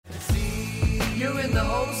Drew in the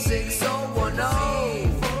whole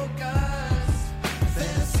 6010.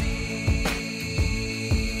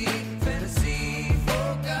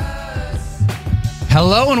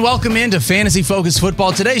 Hello and welcome into Fantasy Focus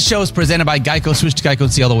Football. Today's show is presented by Geico. Switch to Geico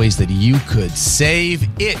and see all the ways that you could save.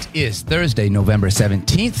 It is Thursday, November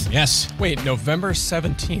 17th. Yes. Wait, November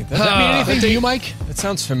 17th. Does that mean anything to you, Mike? It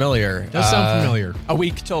sounds familiar. It does sound familiar. A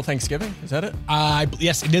week till Thanksgiving? Is that it?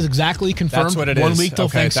 Yes, it is exactly confirmed. That's what it 1 is. week till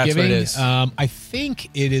Okay, Thanksgiving. that's what it is. I think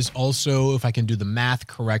it is also, if I can do the math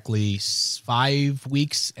correctly, 5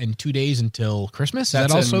 weeks and 2 days until Christmas. Is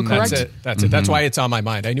that also correct? That's it. That's it. That's why it's on my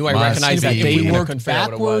mind. I knew I recognized that If date. we and I work couldn't figure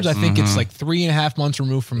out what it was. backwards, I think it's like 3.5 months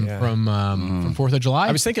removed from 4th of July.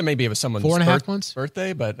 I was thinking maybe it was someone's 4.5 months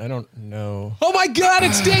birthday, but I don't know. Oh my God!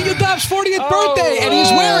 It's Daniel Dobbs' 40th birthday, and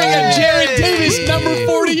he's wearing a Jared Davis number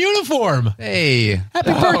 40 uniform. Hey.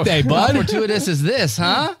 Happy birthday, bud! How fortuitous is this,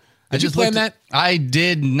 huh? Did you plan that? I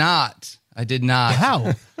did not.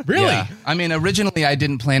 How? Really? Yeah. I mean, originally I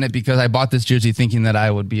didn't plan it because I bought this jersey thinking that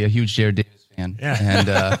I would be a huge Jared Davis fan. Yeah.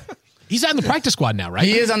 And he's on the practice squad now, right?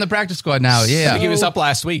 he is on the practice squad now. I Yeah. think he was up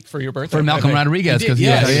last week for your birthday. For Malcolm Rodriguez. He did,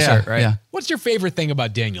 Yeah. What's your favorite thing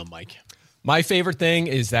about Daniel, Mike? My favorite thing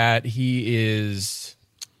is that he is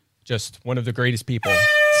just one of the greatest people.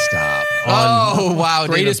 Stop. Oh, wow.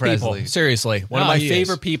 Greatest David people. Presley. Seriously. One of my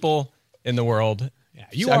favorite people in the world.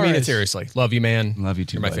 Yeah, I mean it seriously. Love you, man. Love you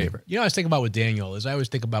too, You're my buddy. favorite. You know, what I was thinking about with Daniel is I always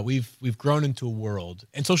think about we've grown into a world,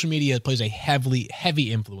 and social media plays a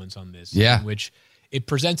heavy influence on this. Yeah. In which it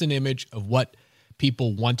presents an image of what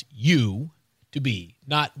people want you to be,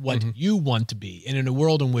 not what you want to be. And in a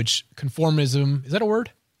world in which conformism, is that a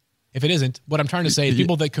word? If it isn't, what I'm trying to say is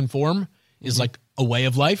people that conform is like a way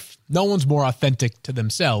of life. No one's more authentic to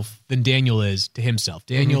themselves than Daniel is to himself.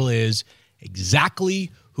 Daniel is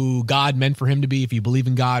exactly who God meant for him to be, if you believe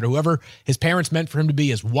in God, or whoever his parents meant for him to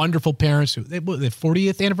be, as wonderful parents. The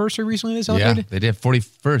 40th anniversary recently they celebrated? Yeah, they did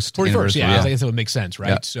 41st. 41st, anniversary. yeah. I guess it would make sense, right?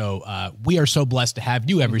 Yeah. So we are so blessed to have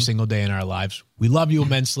you every single day in our lives. We love you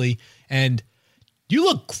immensely, and you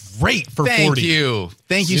look great for 40.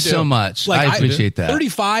 Thank you so much. Like, I appreciate that.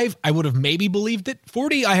 35, I would have maybe believed it.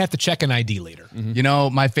 40, I have to check an ID later. You know,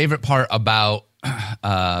 my favorite part about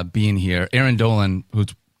being here, Aaron Dolan, who's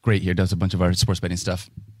great here, does a bunch of our sports betting stuff.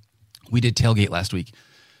 We did tailgate last week,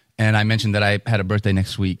 and I mentioned that I had a birthday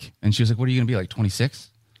next week, and she was like, what are you going to be, like 26?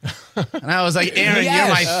 And I was like, Aaron, Yes.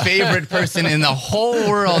 you're my favorite person in the whole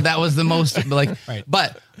world. That was the most, like, Right.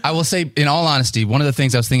 But I will say, in all honesty, one of the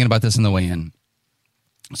things I was thinking about this on the way in,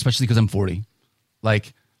 especially because I'm 40,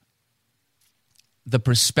 like, the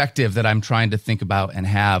perspective that I'm trying to think about and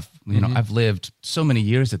have, you know, I've lived so many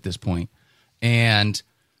years at this point, and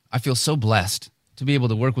I feel so blessed to be able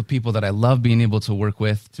to work with people that I love being able to work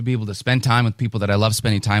with, to be able to spend time with people that I love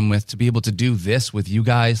spending time with, to be able to do this with you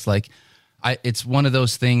guys. Like, it's one of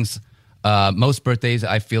those things, most birthdays,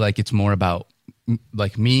 I feel like it's more about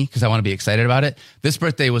like me because I want to be excited about it. This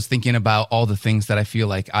birthday was thinking about all the things that I feel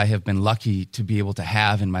like I have been lucky to be able to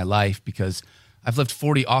have in my life because I've lived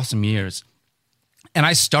 40 awesome years. And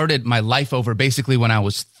I started my life over basically when I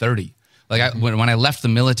was 30. Like when I left the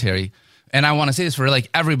military, and I want to say this for like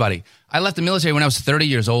everybody, I left the military when I was 30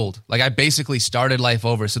 years old. Like I basically started life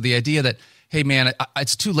over. So the idea that, hey man,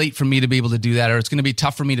 it's too late for me to be able to do that, or it's going to be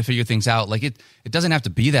tough for me to figure things out. Like it doesn't have to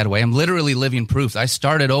be that way. I'm literally living proof. I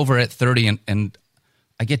started over at 30 and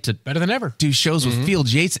I get to Better than ever. do shows with Field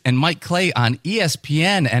Yates and Mike Clay on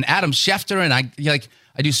ESPN and Adam Schefter. And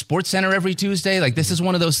I do Sports Center every Tuesday. Like this is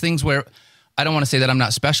one of those things where I don't want to say that I'm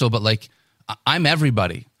not special, but like I'm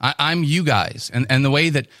everybody. I'm you guys. And the way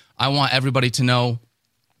that I want everybody to know,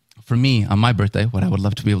 for me, on my birthday, what I would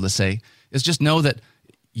love to be able to say is just know that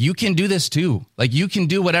you can do this too. Like you can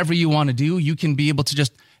do whatever you want to do. You can be able to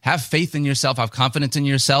just have faith in yourself, have confidence in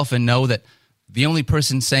yourself, and know that the only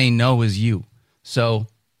person saying no is you. So,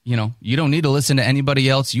 you know, you don't need to listen to anybody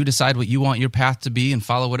else. You decide what you want your path to be and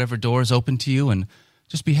follow whatever door is open to you and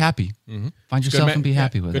just be happy. Find yourself and be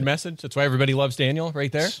happy with it. Good message. That's why everybody loves Daniel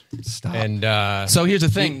right there. Stop. And So here's the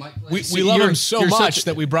thing. We love him so much such-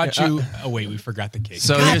 that we brought you. Oh wait, we forgot the cake.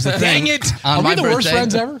 So here's the thing. Dang it! On Are my we the worst birthday,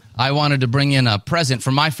 friends ever? I wanted to bring in a present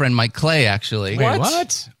for my friend Mike Clay, actually. Wait,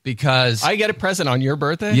 what? Because I get a present on your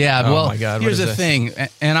birthday? yeah, Oh well, my God, what here's is the this? thing,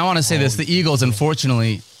 and I want to say this: the Eagles,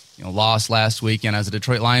 unfortunately, lost last weekend as a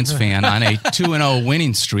Detroit Lions fan on a 2-0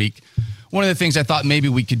 winning streak. One of the things I thought maybe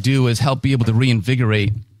we could do is help be able to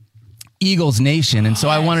reinvigorate Eagles Nation. And so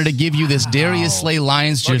I wanted to give you this Darius Slay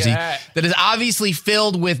Lions jersey that is obviously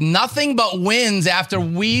filled with nothing but wins after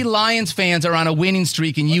we Lions fans are on a winning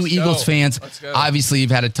streak and you Eagles fans, obviously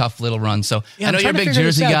you've had a tough little run. So I know you're a big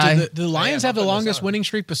jersey guy. Do the Lions have the longest winning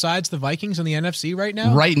streak besides the Vikings in the NFC right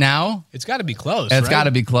now? Right now? It's got to be close. It's got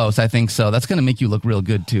to be close. I think so. That's going to make you look real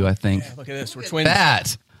good too, I think. Look at this. We're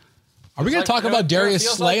twins. Are we going to talk about Darius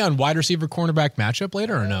Slay on wide receiver cornerback matchup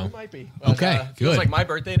later or no? It might be. Well, okay, feels good. like my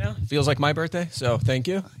birthday now. Feels like my birthday. So thank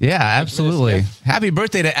you. Yeah, absolutely. Happy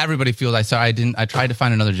birthday to everybody. I tried to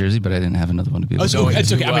find another jersey, but I didn't have another one to be able to go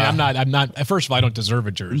it's into. okay. I mean, I'm not. First of all, I don't deserve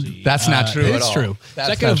a jersey. That's not true. It's true.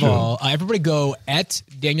 Second of true. all, everybody go at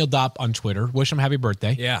Daniel Dopp on Twitter. Wish him happy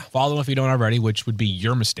birthday. Yeah. Follow him if you don't already, which would be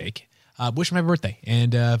your mistake. Wish him happy birthday.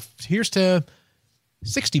 And here's to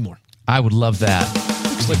 60 more. I would love that.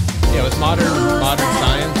 With modern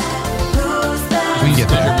science. We can get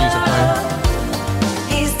there.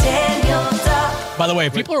 He's Daniel Duck. By the way,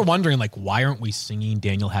 if people are wondering, like, why aren't we singing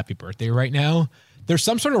Daniel happy birthday right now? There's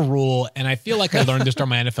some sort of rule, and I feel like I learned this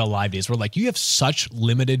during my NFL Live days, where like you have such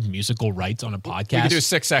limited musical rights on a podcast. You can do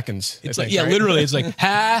 6 seconds. It's like, literally, it's like,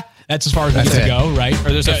 ha, that's as far as we get to go, right?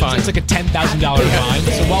 Or there's a fine. It's like a $10,000 fine.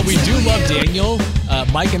 So while we do love Daniel,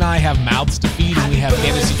 Mike and I have mouths to feed, and we have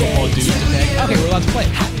fantasy football dues to pay. Okay, we're allowed to play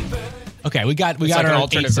it. Okay, we got like our an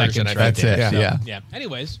alternate 8 seconds version, right That's there. it, Yeah.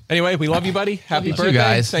 Anyway, we love you, buddy. Happy you birthday,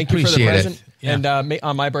 guys. Thank you for the Appreciate it. present. Yeah. And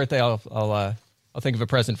on my birthday, I'll think of a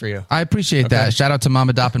present for you. I appreciate that. Shout out to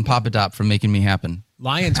Mama Dop and Papa Dop for making me happen.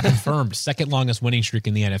 Lions confirmed second longest winning streak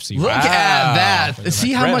in the NFC. Look at that.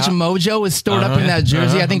 See how much mojo is stored up in that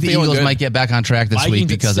jersey? I think the Feeling Eagles good. might get back on track this week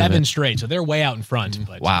Vikings because at of 7 it. straight, so they're way out in front.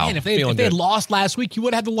 But Wow. man, if they had lost last week, you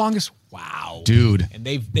would have had the longest. Wow, Dude. And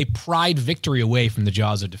they pried victory away from the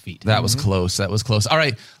jaws of defeat. That was close. That was close. All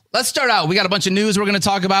right. Let's start out. We got a bunch of news we're going to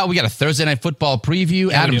talk about. We got a Thursday Night Football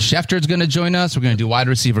preview. Adam Schefter's going to join us. We're going to do wide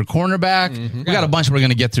receiver cornerback. We got a bunch we're going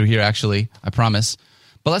to get through here, actually. I promise.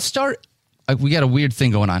 But let's start. We got a weird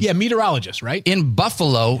thing going on. Yeah, meteorologist, right? In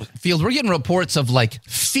Buffalo Field, we're getting reports of like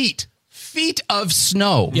feet of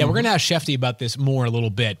snow. Yeah, we're going to ask Shefty about this more in a little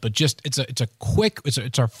bit, but just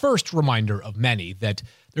it's our first reminder of many that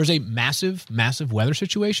there's a massive weather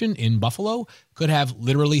situation in Buffalo. Could have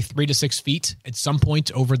literally 3 to 6 feet at some point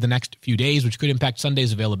over the next few days, which could impact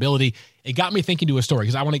Sunday's availability. It got me thinking to a story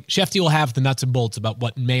because Shefty will have the nuts and bolts about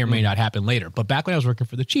what may or may not happen later. But back when I was working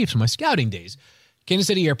for the Chiefs in my scouting days, Kansas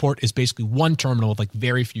City Airport is basically one terminal with like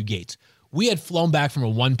very few gates. We had flown back from a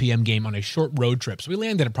 1 p.m. game on a short road trip. So we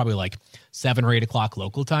landed at probably like 7 or 8 o'clock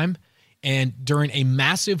local time. And during a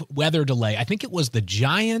massive weather delay, I think it was the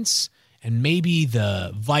Giants and maybe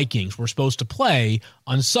the Vikings were supposed to play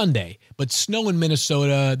on Sunday. But snow in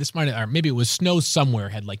Minnesota, or maybe it was snow somewhere,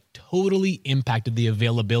 had like totally impacted the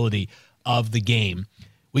availability of the game.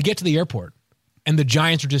 We get to the airport. And the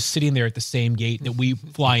Giants are just sitting there at the same gate that we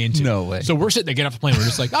fly into. No way. So we're sitting there, getting off the plane. We're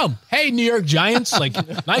just like, oh, hey, New York Giants. Like,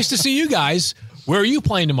 nice to see you guys. Where are you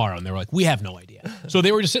playing tomorrow? And they were like, we have no idea. So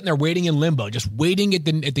they were just sitting there waiting in limbo, just waiting at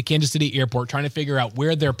the Kansas City airport, trying to figure out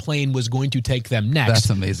where their plane was going to take them next. That's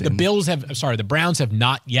amazing. The Browns have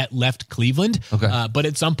not yet left Cleveland. Okay. But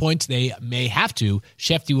at some point they may have to.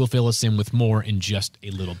 Shefty will fill us in with more in just a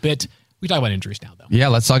little bit. We talk about injuries now, though. Yeah,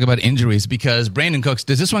 let's talk about injuries because Brandon Cooks,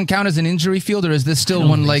 does this one count as an injury field or is this still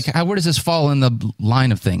one like, where does this fall in the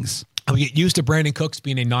line of things? I'll get used to Brandon Cooks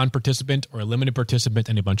being a non-participant or a limited participant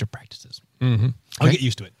in a bunch of practices. Mm-hmm. I'll get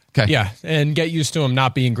used to it. Okay. Yeah, and get used to him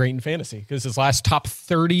not being great in fantasy because his last top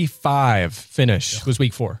 35 finish was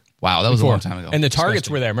week 4. Wow, that was a long time ago. And the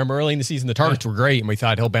targets were there. Remember early in the season, the targets were great, and we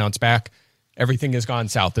thought he'll bounce back. Everything has gone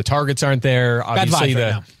south. The targets aren't there. Obviously,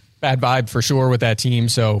 bad vibe for sure with that team.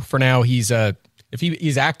 So for now, if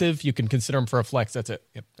he's active, you can consider him for a flex. That's it.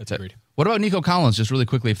 Yep, that's agreed. What about Nico Collins? Just really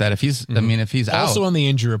quickly, if he's out. Also on the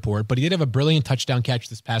injury report, but he did have a brilliant touchdown catch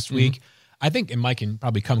this past week. I think, and Mike can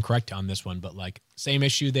probably come correct on this one, but like same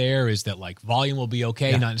issue there is that like volume will be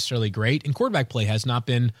okay, not necessarily great, and quarterback play has not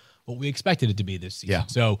been what we expected it to be this season. Yeah.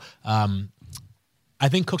 So I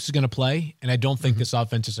think Cooks is going to play, and I don't think this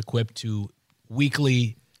offense is equipped to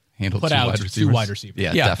weekly handle put out 2 wide receivers.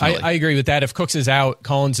 Yeah, definitely. I agree with that. If Cooks is out,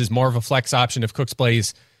 Collins is more of a flex option. If Cooks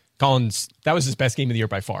plays, Collins, that was his best game of the year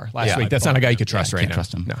by far last week. That's not a guy you could trust right now.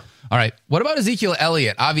 Trust him. No. All right. What about Ezekiel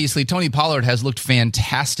Elliott? Obviously, Tony Pollard has looked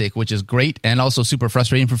fantastic, which is great and also super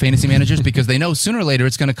frustrating for fantasy managers because they know sooner or later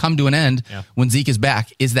it's going to come to an end when Zeke is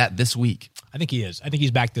back. Is that this week? I think he is. I think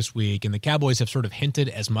he's back this week, and the Cowboys have sort of hinted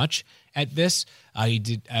as much at this.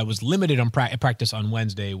 He was limited on practice on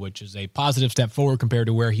Wednesday, which is a positive step forward compared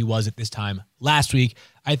to where he was at this time last week.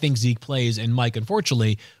 I think Zeke plays, and Mike,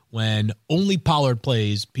 unfortunately, when only Pollard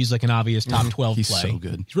plays, he's like an obvious top 12 He's play. so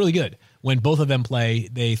good. He's really good. when both of them play,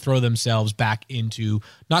 they throw themselves back into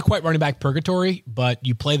not quite running back purgatory, but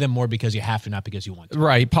you play them more because you have to, not because you want to.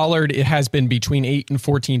 Right. Pollard, it has been between 8 and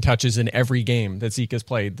 14 touches in every game that Zeke has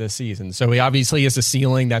played this season. So he obviously has a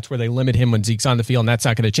ceiling. That's where they limit him when Zeke's on the field, and that's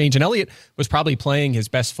not going to change. And Elliott was probably playing his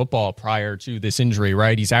best football prior to this injury,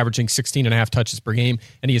 right? He's averaging 16 and a half touches per game,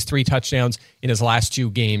 and he has 3 touchdowns in his last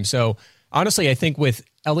 2 games. So honestly, I think with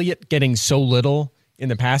Elliott getting so little in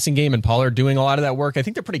the passing game and Pollard doing a lot of that work, I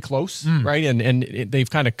think they're pretty close, right? And they've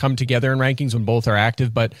kind of come together in rankings when both are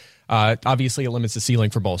active, but obviously it limits the ceiling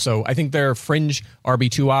for both. So I think they're fringe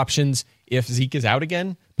RB2 options if Zeke is out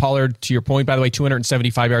again. Pollard, to your point, by the way,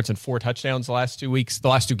 275 yards and 4 touchdowns the last 2 weeks. The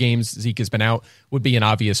last 2 games Zeke has been out would be an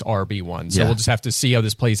obvious RB1. So we'll just have to see how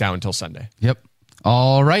this plays out until Sunday. Yep.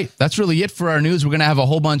 All right. That's really it for our news. We're going to have a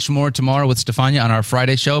whole bunch more tomorrow with Stefania on our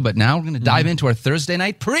Friday show, but now we're going to dive into our Thursday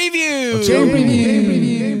night preview. Game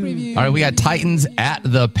preview. All right, we got Titans at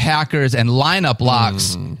the Packers, and lineup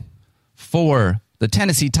locks for the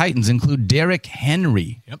Tennessee Titans include Derrick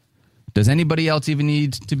Henry. Yep. Does anybody else even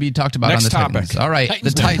need to be talked about Next on the topic. Titans? All right,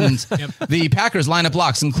 the Titans. The Packers lineup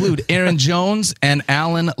locks include Aaron Jones and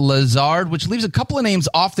Allen Lazard, which leaves a couple of names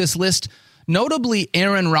off this list. Notably,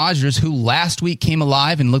 Aaron Rodgers, who last week came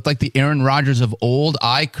alive and looked like the Aaron Rodgers of old.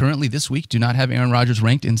 I currently, this week, do not have Aaron Rodgers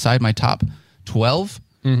ranked inside my top 12.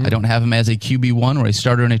 I don't have him as a QB1 or a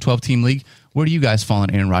starter in a 12-team league. Where do you guys fall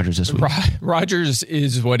on Aaron Rodgers this week? Rodgers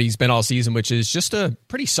is what he's been all season, which is just a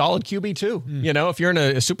pretty solid QB2. You know, if you're in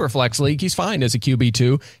a super flex league, he's fine as a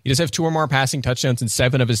QB2. He does have 2 or more passing touchdowns in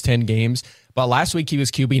 7 of his 10 games. But last week, he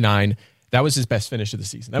was QB9. That was his best finish of the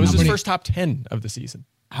season. That was his first top 10 of the season.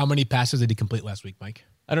 How many passes did he complete last week, Mike?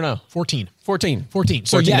 I don't know. 14. 14.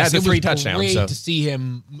 So yes, that's it 3 was touchdowns. great So. to see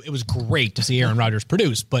him. It was great to see Aaron Rodgers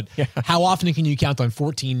produce, but how often can you count on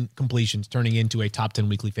 14 completions turning into a top 10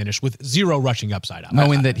 weekly finish with 0 rushing upside up?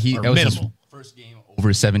 Knowing that that was his minimal. first game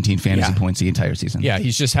over 17 fantasy points the entire season. Yeah,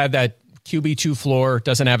 he's just had that QB2 floor,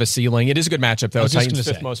 doesn't have a ceiling. It is a good matchup, though. Titans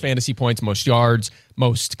 5th most fantasy points, most yards,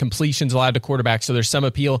 most completions allowed to quarterbacks, so there's some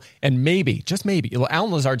appeal. And maybe, just maybe,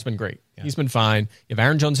 Allen Lazard's been great. Yeah. He's been fine. If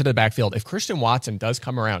Aaron Jones into the backfield, if Christian Watson does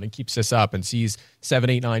come around and keeps this up and sees 7,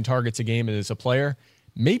 8, 9 targets a game as a player,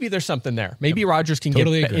 maybe there's something there. Maybe Rodgers can get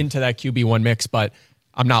into that QB1 mix, but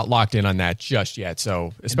I'm not locked in on that just yet.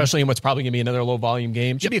 So, especially in what's probably going to be another low-volume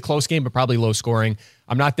game. Should be a close game, but probably low-scoring.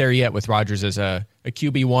 I'm not there yet with Rodgers as a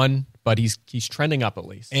QB1, but he's trending up at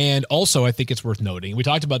least. And also, I think it's worth noting, we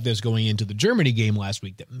talked about this going into the Germany game last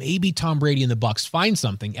week, that maybe Tom Brady and the Bucs find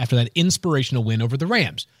something after that inspirational win over the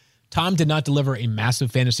Rams. Tom did not deliver a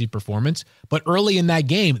massive fantasy performance, but early in that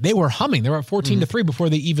game, they were humming. They were at 14-3 before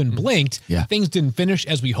they even blinked. Yeah. Things didn't finish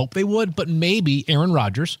as we hoped they would, but maybe Aaron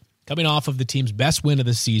Rodgers, coming off of the team's best win of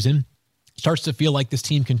the season, starts to feel like this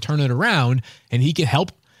team can turn it around and he can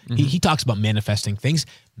help. He talks about manifesting things.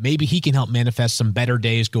 Maybe he can help manifest some better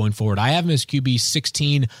days going forward. I have him as QB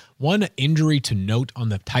 16. One injury to note on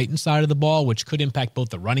the Titans side of the ball, which could impact both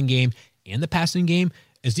the running game and the passing game,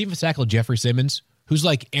 is defensive tackle Jeffrey Simmons, who's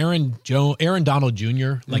like Aaron Donald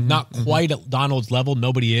Jr., like not quite at Donald's level.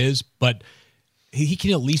 Nobody is, but he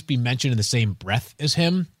can at least be mentioned in the same breath as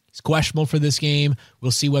him. He's questionable for this game.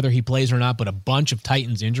 We'll see whether he plays or not, but a bunch of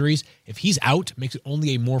Titans injuries. If he's out, makes it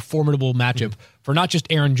only a more formidable matchup for not just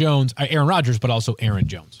Aaron Rodgers, but also Aaron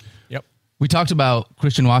Jones. Yep. We talked about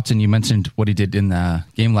Christian Watson. You mentioned what he did in the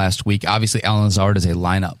game last week. Obviously, Allen Lazard is a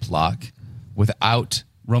lineup lock without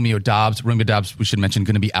Romeo Doubs. Romeo Doubs, we should mention,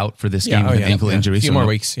 going to be out for this game with an ankle injury. A few more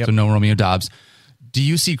weeks. So no Romeo Doubs. Do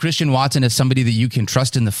you see Christian Watson as somebody that you can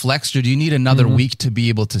trust in the flex, or do you need another week to be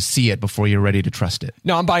able to see it before you're ready to trust it?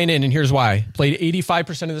 No, I'm buying in, and here's why. Played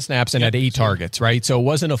 85% of the snaps and had 8 targets, right? So it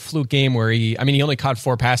wasn't a fluke game where he only caught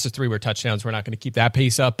 4 passes, 3 were touchdowns. We're not going to keep that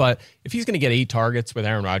pace up, but if he's going to get 8 targets with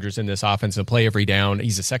Aaron Rodgers in this offense and play every down,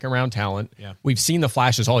 he's a second-round talent. Yeah. We've seen the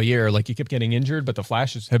flashes all year. Like, he kept getting injured, but the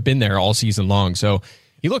flashes have been there all season long. So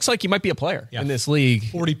he looks like he might be a player in this league.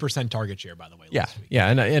 40% target share, by the way. Yeah.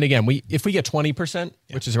 And again, if we get 20%,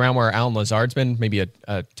 which is around where Allen Lazard's been, maybe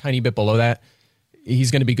a tiny bit below that,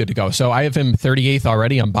 he's going to be good to go. So I have him 38th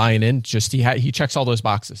already. I'm buying in. Just he checks all those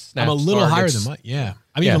boxes. Snaps, I'm a little targets. higher than Mike. Yeah.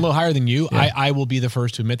 I'm even a little higher than you. Yeah. I will be the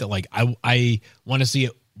first to admit that, like, I want to see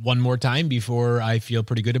it one more time before I feel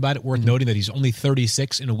pretty good about it. Worth noting that he's only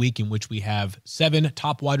 36 in a week in which we have 7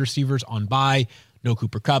 top wide receivers on bye. No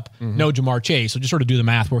Cooper Kupp, no Jamar Chase. So just sort of do the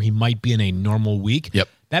math where he might be in a normal week. Yep.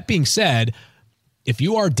 That being said, if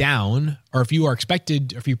you are down, or if you are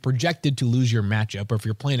expected, or if you're projected to lose your matchup, or if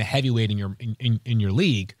you're playing a heavyweight in your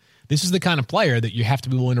league, this is the kind of player that you have to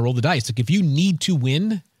be willing to roll the dice. Like, if you need to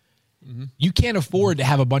win, You can't afford to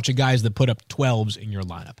have a bunch of guys that put up 12s in your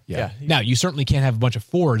lineup. Yeah. Now, you certainly can't have a bunch of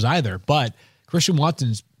 4s either, but Christian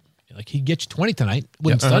Watson's, like, he'd get you 20 tonight.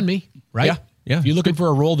 Wouldn't stun me, right? Yeah. Yeah. If you're looking for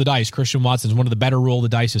a roll of the dice, Christian Watson's one of the better roll of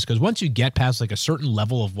the dices, because once you get past like a certain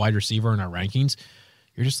level of wide receiver in our rankings,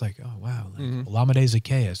 you're just like, oh, wow, like Olamide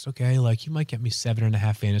Zacchaeus, okay, like he might get me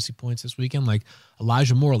 7.5 fantasy points this weekend. Like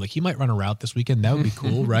Elijah Moore, like he might run a route this weekend. That would be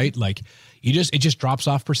cool, right? Like it just drops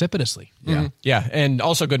off precipitously. Yeah. Yeah, and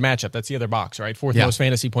also good matchup. That's the other box, right? Fourth most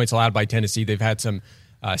fantasy points allowed by Tennessee. They've had some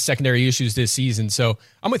secondary issues this season. So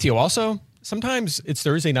I'm with you. Also, sometimes it's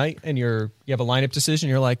Thursday night and you have a lineup decision.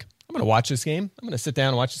 You're like, I'm going to watch this game. I'm going to sit down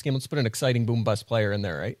and watch this game. Let's put an exciting boom bust player in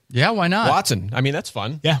there, right? Yeah, why not? Watson. I mean, that's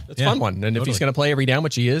fun. Yeah, that's a fun one. And if he's going to play every down,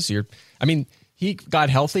 which he is, he got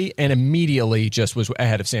healthy and immediately just was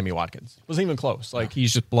ahead of Sammy Watkins. Wasn't even close. Like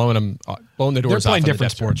he's just blowing the doors They're off. playing of the different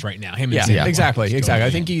depth sports chart. right now. Him and Yeah, Sammy exactly. Watkins. I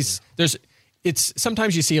think it's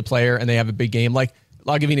sometimes you see a player and they have a big game. Like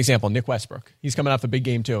I'll give you an example. Nick Westbrook. He's coming off a big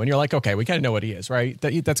game too. And you're like, okay, we kind of know what he is, right?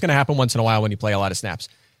 That's going to happen once in a while when you play a lot of snaps.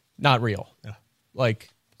 Not real. Yeah. Like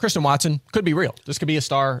Christian Watson could be real. This could be a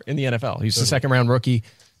star in the NFL. He's a second round rookie.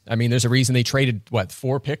 I mean, there's a reason they traded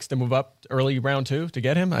 4 picks to move up early round 2 to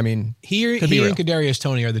get him. I mean, He and Kadarius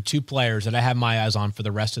Toney are the two players that I have my eyes on for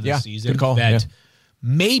the rest of the season. Good call. That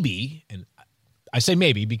maybe, and I say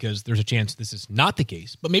maybe because there's a chance this is not the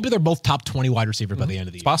case, but maybe they're both top 20 wide receivers by the end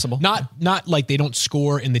of the year. possible. Not like they don't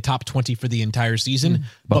score in the top 20 for the entire season,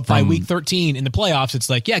 but by week 13 in the playoffs, it's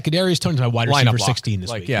like, Kadarius Toney's my wide receiver 16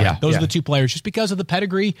 this week. Those are the two players just because of the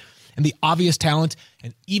pedigree and the obvious talent.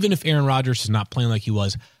 And even if Aaron Rodgers is not playing like he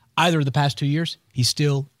was either of the past 2 years, he's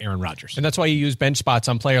still Aaron Rodgers. And that's why you use bench spots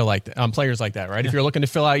on players like that, right? If you're looking to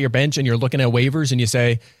fill out your bench and you're looking at waivers and you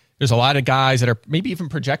say, there's a lot of guys that are maybe even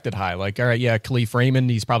projected high. Like, all right, Khalif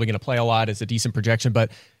Raymond, he's probably going to play a lot as a decent projection,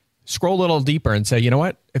 but scroll a little deeper and say, you know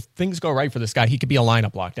what? If things go right for this guy, he could be a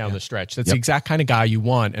lineup lock down the stretch. That's the exact kind of guy you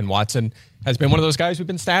want. And Watson has been one of those guys we've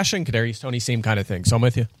been stashing. Kadarius Toney, same kind of thing. So I'm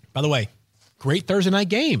with you. By the way, great Thursday night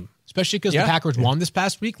game, especially because the Packers won this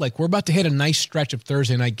past week. Like, we're about to hit a nice stretch of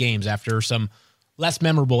Thursday night games after some less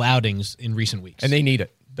memorable outings in recent weeks. And they need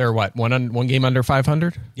it. They're one game under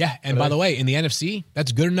 500? Yeah, and by the way, in the NFC,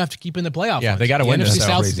 that's good enough to keep in the playoff. Yeah, they got to win. The NFC this.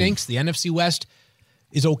 South stinks. The NFC West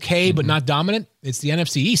is okay, but not dominant. It's the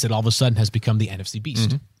NFC East that all of a sudden has become the NFC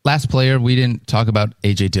Beast. Last player, we didn't talk about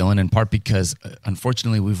A.J. Dillon, in part because,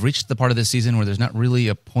 unfortunately, we've reached the part of the season where there's not really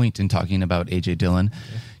a point in talking about A.J. Dillon.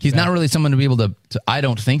 He's not really someone to be able to, I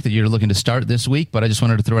don't think, that you're looking to start this week, but I just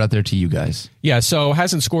wanted to throw it out there to you guys. Yeah, so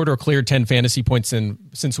hasn't scored or cleared 10 fantasy points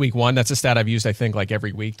since week 1. That's a stat I've used, I think, like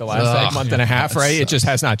every week the last month and a half, right? It just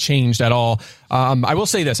has not changed at all. I will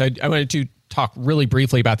say this. I wanted to talk really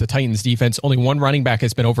briefly about the Titans defense. Only one running back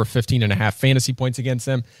has been over 15.5 fantasy points against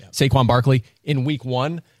them, Saquon Barkley, in week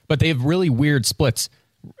 1. But they have really weird splits.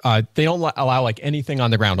 They don't allow like anything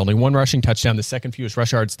on the ground. Only one rushing touchdown, the second fewest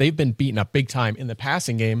rush yards. They've been beaten up big time in the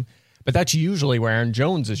passing game, but that's usually where Aaron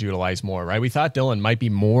Jones is utilized more, right? We thought Dillon might be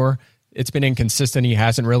more. It's been inconsistent. He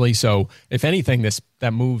hasn't really. So if anything,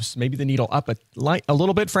 that moves maybe the needle up a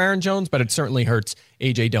little bit for Aaron Jones, but it certainly hurts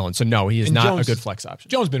A.J. Dillon. So no, he is not a good flex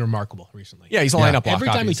option. Jones has been remarkable recently. Yeah, he's a lineup lock. Every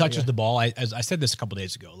time he touches the ball, as I said this a couple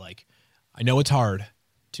days ago, like I know it's hard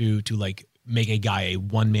to like make a guy a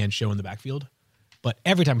one-man show in the backfield, but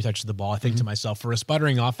every time he touches the ball, I think to myself, for a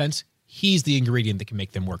sputtering offense, he's the ingredient that can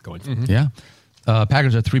make them work going forward. Yeah.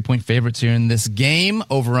 Packers are 3-point favorites here in this game.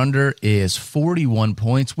 Over-under is 41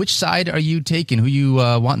 points. Which side are you taking? Who you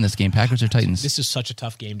want in this game, Packers or Titans? This is such a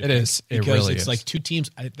tough game to pick. It is. Because it really it's is. like two teams,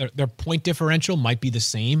 their point differential might be the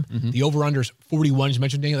same. The over-under is 41, as you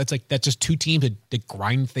mentioned, Daniel. That's just two teams that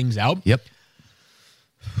grind things out. Yep.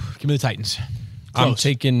 Give me the Titans. I'm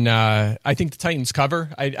taking, I think the Titans cover.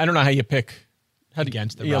 I don't know how you pick.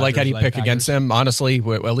 Against them. How do you pick against them? Honestly,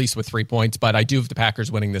 at least with 3 points, but I do have the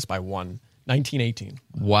Packers winning this by 1. 19-18.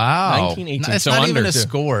 Wow. 19-18. It's so not under even a too.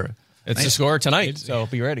 score. It's a score tonight, so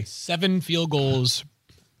be ready. 7 field goals.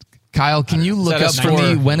 Kyle, can you look that a up for score?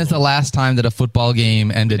 me when is the last time that a football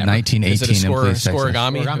game ended 19-18? Is it a score, and please text us.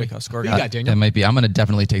 scoregami? Who you got, Daniel? That might be. I'm going to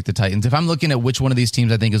definitely take the Titans. If I'm looking at which one of these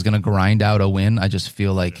teams I think is going to grind out a win, I just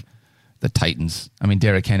feel like the Titans. I mean,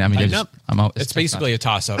 Derrick Henry. I mean, Tighten up. It's basically a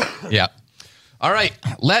toss-up. Yeah. All right,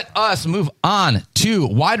 let us move on to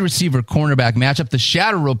wide receiver cornerback matchup. The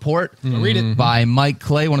Shadow Report, read it by Mike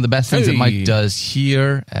Clay, one of the best things that Mike does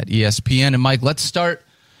here at ESPN. And Mike, let's start.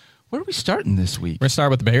 Where are we starting this week? We're going to start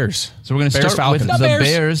with the Bears. So we're going to start with the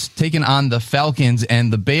Bears taking on the Falcons,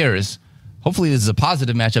 and the Bears hopefully this is a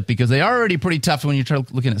positive matchup because they are already pretty tough when you try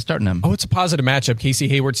looking at starting them. Oh, it's a positive matchup. Casey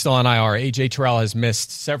Hayward's still on IR. AJ Terrell has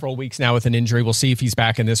missed several weeks now with an injury. We'll see if he's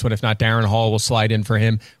back in this one. If not, Darren Hall will slide in for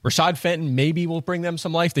him. Rashad Fenton maybe will bring them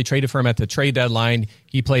some life. They traded for him at the trade deadline.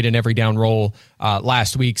 He played an every down role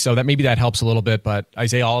last week, so that maybe that helps a little bit. But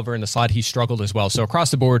Isaiah Oliver in the slot, he struggled as well. So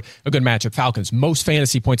across the board, a good matchup. Falcons, most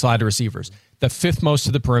fantasy points allowed to receivers. The 5th most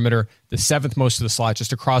to the perimeter, the 7th most to the slot,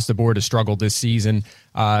 just across the board has struggled this season.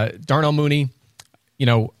 Darnell Mooney,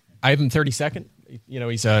 I have him 32nd.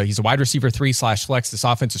 He's a wide receiver 3/flex. This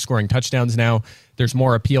offense is scoring touchdowns now. There's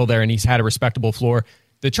more appeal there, and he's had a respectable floor.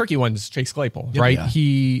 The tricky one's Chase Claypool, right? Yeah.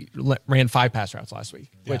 He ran 5 pass routes last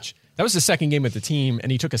week, which that was the second game with the team,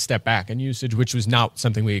 and he took a step back in usage, which was not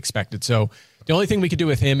something we expected. So the only thing we could do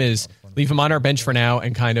with him is leave him on our bench for now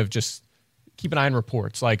and kind of just keep an eye on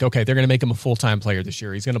reports. Like, okay, they're going to make him a full-time player this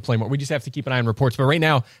year. He's going to play more. We just have to keep an eye on reports. But right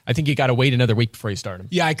now, I think you got to wait another week before you start him.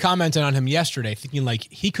 Yeah, I commented on him yesterday thinking like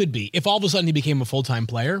he could be, if all of a sudden he became a full-time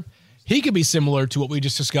player, he could be similar to what we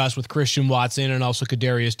just discussed with Christian Watson and also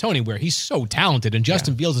Kadarius Toney, where he's so talented and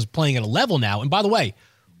Justin Fields is playing at a level now. And by the way,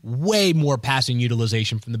 way more passing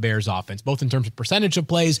utilization from the Bears offense, both in terms of percentage of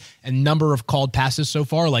plays and number of called passes so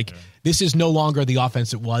far. This is no longer the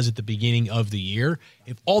offense it was at the beginning of the year.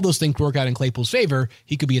 If all those things work out in Claypool's favor,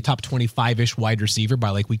 he could be a top 25-ish wide receiver by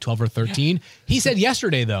like week 12 or 13. Yeah. He said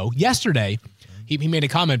yesterday, he made a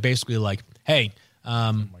comment basically like, hey,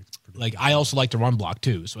 I also like to run block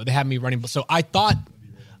too. So they have me running. So I thought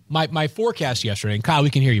my forecast yesterday, and Kyle, we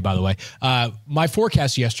can hear you, by the way. My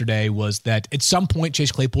forecast yesterday was that at some point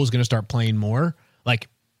Chase Claypool is going to start playing more.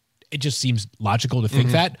 It just seems logical to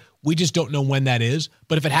think that. We just don't know when that is.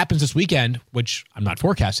 But if it happens this weekend, which I'm not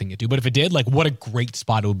forecasting it to, but if it did, what a great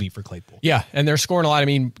spot it would be for Claypool. Yeah, and they're scoring a lot. I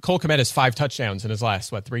mean, Cole Kmet has 5 touchdowns in his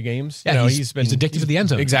last, 3 games? Yeah, he's addicted to the end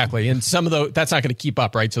zone. Exactly. And some of that's not going to keep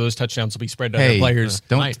up, right? So those touchdowns will be spread to other players.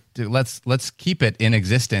 Let's keep it in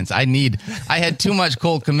existence. I had too much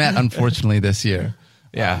Cole Kmet, unfortunately, this year.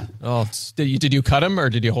 Yeah. Did you cut him or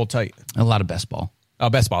did you hold tight? A lot of best ball. Oh,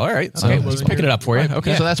 best ball. All right. So just picking it up for you.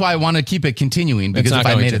 Okay. So that's why I want to keep it continuing, because if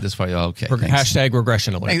I made it this far, okay. Hashtag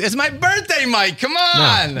regression alert. It's my birthday, Mike. Come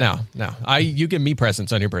on. No. You give me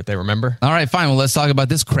presents on your birthday, remember? All right, fine. Well, let's talk about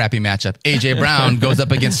this crappy matchup. A.J. Brown goes up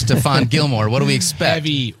against Stephon Gilmore. What do we expect?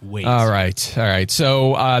 Heavyweight. All right.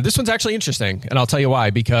 So this one's actually interesting, and I'll tell you why.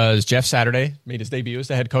 Because Jeff Saturday made his debut as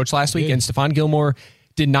the head coach last week, and Stephon Gilmore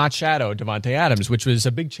did not shadow Devontae Adams, which was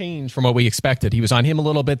a big change from what we expected. He was on him a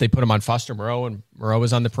little bit. They put him on Foster Moreau, and Moreau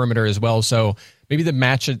was on the perimeter as well. So maybe the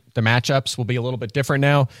matchups will be a little bit different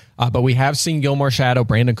now. But we have seen Gilmore shadow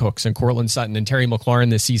Brandon Cooks and Cortland Sutton and Terry McLaurin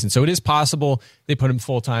this season. So it is possible they put him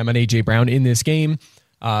full-time on A.J. Brown in this game.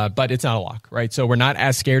 But it's not a lock, right? So we're not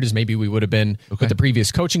as scared as maybe we would have been with the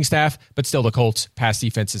previous coaching staff, but still the Colts' pass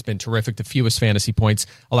defense has been terrific. The fewest fantasy points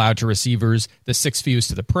allowed to receivers, the 6th fewest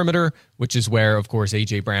to the perimeter, which is where, of course,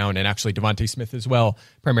 A.J. Brown and actually Devontae Smith as well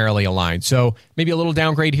primarily aligned. So maybe a little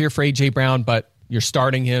downgrade here for A.J. Brown, but you're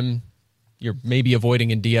starting him. You're maybe avoiding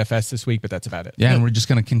in DFS this week, but that's about it. Yeah, and we're just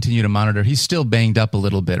going to continue to monitor. He's still banged up a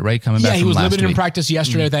little bit, right? Coming back from last week. Yeah, he was limited in practice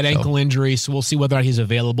yesterday with that ankle injury, so we'll see whether or not he's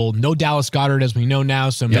available. No Dallas Goedert, as we know now,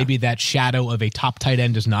 so maybe that shadow of a top tight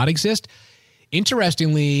end does not exist.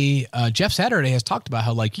 Interestingly, Jeff Saturday has talked about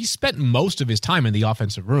how he spent most of his time in the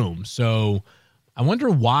offensive room, so I wonder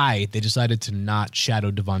why they decided to not shadow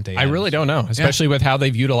Devontae Adams. I really don't know, especially with how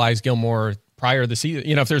they've utilized Gilmore prior to the season.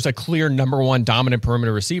 If there's a clear number 1 dominant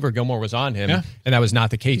perimeter receiver, Gilmore was on him, and that was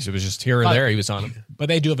not the case. It was just here or there he was on him. But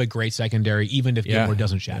they do have a great secondary, even if Gilmore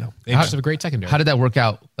doesn't shadow. They just have a great secondary. How did that work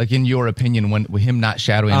out, in your opinion, with him not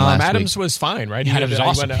shadowing last Adams week? Was fine, right? Adams was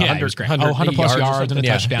awesome. He was great. 100 plus yards and a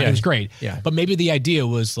touchdown. It was great. Yeah. But maybe the idea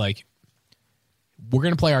was we're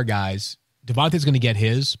going to play our guys. Devontae's going to get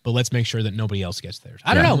his, but let's make sure that nobody else gets theirs.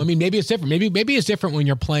 I don't know. I mean, maybe it's different. Maybe it's different when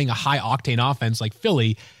you're playing a high-octane offense like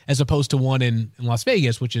Philly as opposed to one in Las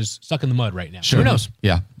Vegas, which is stuck in the mud right now. Sure. Who knows?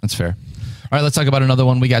 Yeah, that's fair. All right, let's talk about another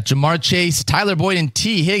one. We got Jamar Chase, Tyler Boyd, and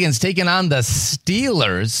T. Higgins taking on the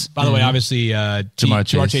Steelers. By the way, obviously,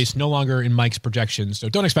 Jamar Chase no longer in Mike's projections, so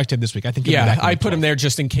don't expect him this week. I think. I put him there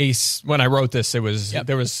just in case. When I wrote this, there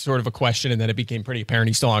was sort of a question, and then it became pretty apparent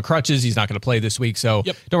he's still on crutches. He's not going to play this week, so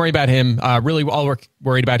don't worry about him. Really, all we're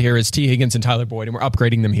worried about here is T. Higgins and Tyler Boyd, and we're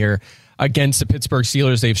upgrading them here. Against the Pittsburgh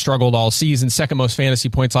Steelers, they've struggled all season. 2nd most fantasy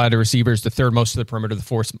points allowed to receivers, the 3rd most to the perimeter, the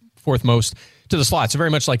 4th most to the slot. So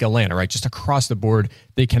very much like Atlanta, right? Just across the board,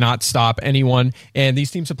 they cannot stop anyone. And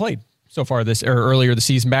these teams have played so far earlier this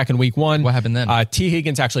season, back in week 1. What happened then? T.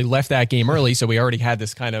 Higgins actually left that game early, so we already had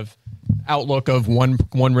this kind of outlook of one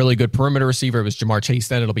really good perimeter receiver. It was Jamar Chase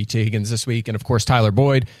then. It'll be T. Higgins this week. And, of course, Tyler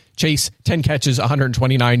Boyd. Chase, 10 catches,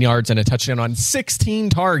 129 yards, and a touchdown on 16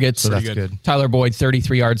 targets. So that's good. Tyler Boyd,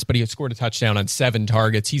 33 yards, but he scored a touchdown on 7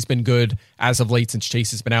 targets. He's been good as of late since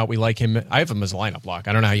Chase has been out. We like him. I have him as a lineup block.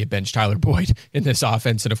 I don't know how you bench Tyler Boyd in this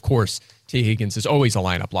offense. And, of course, T. Higgins is always a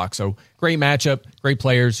lineup block. So great matchup, great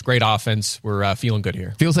players, great offense. We're feeling good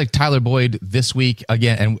here. Feels like Tyler Boyd this week,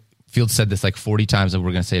 again, and Fields said this like 40 times, and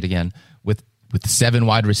we're going to say it again, with 7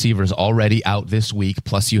 wide receivers already out this week,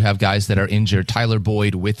 plus you have guys that are injured. Tyler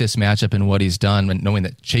Boyd, with this matchup and what he's done, and knowing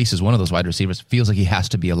that Chase is one of those wide receivers, feels like he has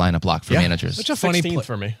to be a lineup block for managers. Such a funny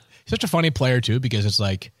for me. Such a funny player, too, because it's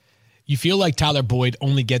like you feel like Tyler Boyd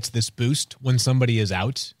only gets this boost when somebody is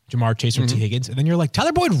out, Jamar Chase or T. Higgins, and then you're like,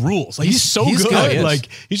 Tyler Boyd rules. Like he's so good. Like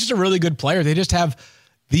he's just a really good player. They just have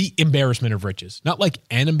the embarrassment of riches. Not like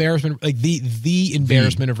an embarrassment, like the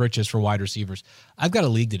embarrassment of riches for wide receivers. I've got a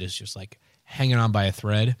league that is just like hanging on by a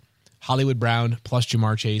thread. Hollywood Brown plus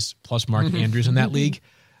Jamar Chase plus Mark Andrews in that league.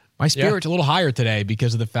 My spirit's a little higher today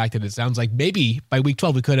because of the fact that it sounds like maybe by week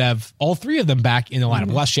 12 we could have all 3 of them back in the lineup.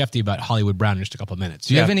 We'll ask Shefty about Hollywood Brown in just a couple of minutes.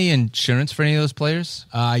 Do you have any insurance for any of those players?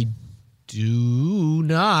 I do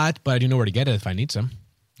not, but I do know where to get it if I need some.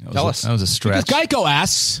 Tell us. That was a stretch. Because Geico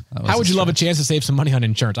asks, how would you love a chance to save some money on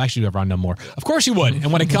insurance? I should have run no more. Of course you would.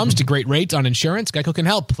 And when it comes to great rates on insurance, Geico can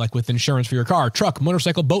help, like with insurance for your car, truck,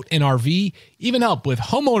 motorcycle, boat, and RV. Even help with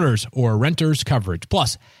homeowners or renters coverage.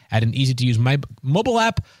 Plus, add an easy-to-use mobile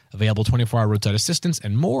app, available 24-hour roadside assistance,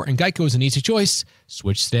 and more. And Geico is an easy choice.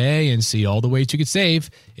 Switch today and see all the ways you could save.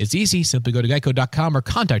 It's easy. Simply go to geico.com or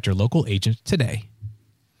contact your local agent today.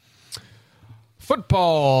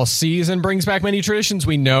 Football season brings back many traditions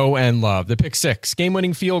we know and love. The pick six,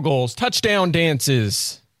 game-winning field goals, touchdown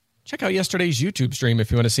dances. Check out yesterday's YouTube stream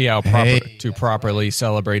if you want to see how properly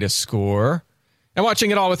celebrate a score. And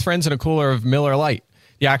watching it all with friends in a cooler of Miller Lite.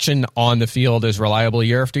 The action on the field is reliable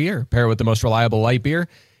year after year. Pair it with the most reliable light beer.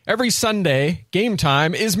 Every Sunday, game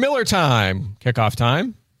time is Miller time. Kickoff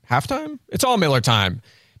time, halftime, it's all Miller time.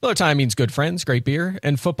 Miller time means good friends, great beer,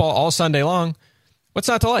 and football all Sunday long. What's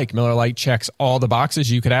not to like? Miller Lite checks all the boxes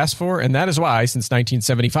you could ask for, and that is why, since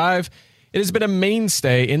 1975, it has been a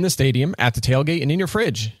mainstay in the stadium, at the tailgate, and in your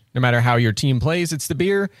fridge. No matter how your team plays, it's the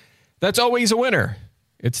beer that's always a winner.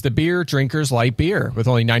 It's the beer drinkers light beer. With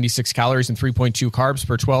only 96 calories and 3.2 carbs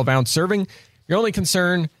per 12-ounce serving, your only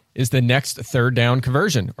concern is the next third down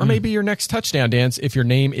conversion, or maybe your next touchdown dance if your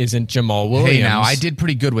name isn't Jamal Williams. Hey, now, I did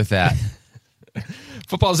pretty good with that.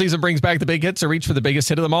 Football season brings back the big hits, so reach for the biggest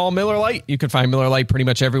hit of them all, Miller Lite. You can find Miller Lite pretty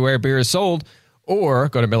much everywhere beer is sold, or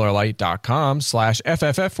go to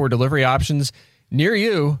MillerLite.com/FFF for delivery options near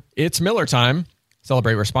you. It's Miller time.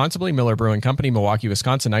 Celebrate responsibly. Miller Brewing Company, Milwaukee,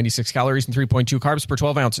 Wisconsin, 96 calories and 3.2 carbs per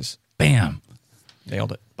 12 ounces. Bam.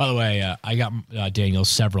 Nailed it. By the way, I got Daniel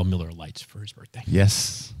several Miller Lights for his birthday.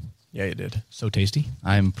 Yes. Yeah, you did. So tasty.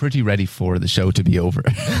 I'm pretty ready for the show to be over.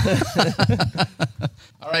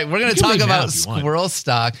 All right, we're going to talk about squirrel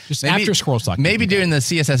stock. Just after squirrel stock. Maybe during the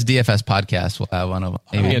CSS DFS podcast, we'll have one of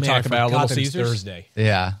maybe we'll talk about Little Caesars Thursday.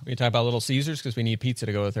 Yeah. We can talk about Little Caesars because we need pizza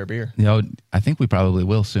to go with our beer. You know, I think we probably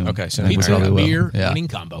will soon. Okay, so pizza and beer winning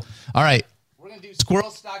combo. All right. We're going to do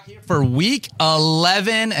squirrel stock here for week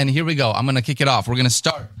 11, and here we go. I'm going to kick it off. We're going to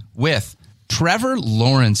start with Trevor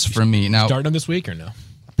Lawrence for me. Now, starting him this week or no?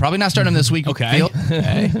 Probably not starting him this week. Okay.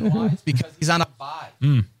 Because he's on a bye.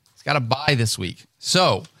 He's got a bye this week.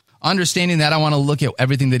 So, understanding that, I want to look at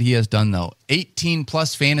everything that he has done, though.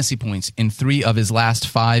 18-plus fantasy points in 3 of his last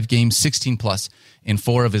 5 games, 16-plus in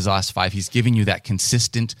 4 of his last 5. He's giving you that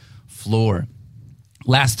consistent floor.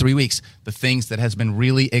 Last 3 weeks, the things that has been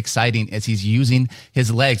really exciting is he's using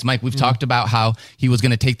his legs. Mike, we've talked about how he was going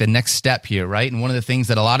to take the next step here, right? And one of the things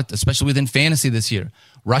that a lot of, especially within fantasy this year,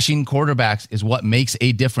 rushing quarterbacks is what makes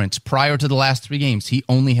a difference. Prior to the last 3 games, he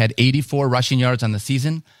only had 84 rushing yards on the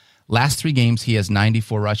season. Last 3 games, he has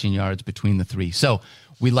 94 rushing yards between the 3. So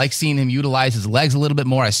we like seeing him utilize his legs a little bit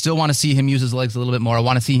more. I still want to see him use his legs a little bit more. I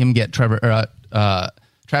want to see him get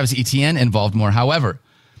Travis Etienne involved more. However,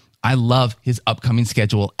 I love his upcoming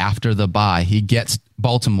schedule after the bye. He gets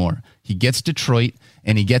Baltimore, he gets Detroit,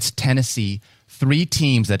 and he gets Tennessee. 3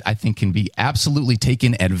 teams that I think can be absolutely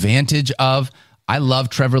taken advantage of. I love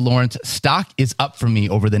Trevor Lawrence. Stock is up for me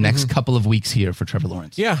over the next couple of weeks here for Trevor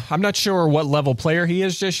Lawrence. Yeah, I'm not sure what level player he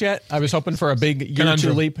is just yet. I was hoping for a big year or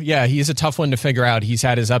 2 leap. Yeah, he is a tough one to figure out. He's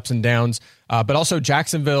had his ups and downs, but also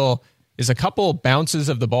Jacksonville is a couple bounces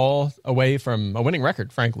of the ball away from a winning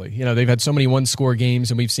record, frankly. You know, they've had so many one-score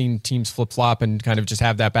games, and we've seen teams flip-flop and kind of just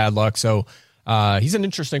have that bad luck. So he's an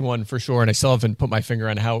interesting one for sure, and I still haven't put my finger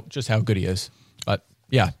on how good he is. But,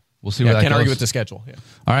 yeah, We'll see where that can't goes. argue with the schedule. Yeah.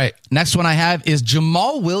 All right. Next one I have is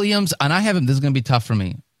Jamal Williams, and I haven't. This is going to be tough for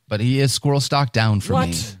me, but he is squirrel stock down for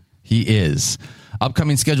me. He is.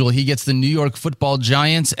 Upcoming schedule, he gets the New York Football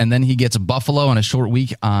Giants, and then he gets Buffalo on a short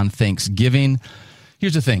week on Thanksgiving.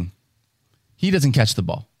 Here's the thing. He doesn't catch the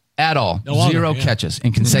ball at all. No longer, 0 catches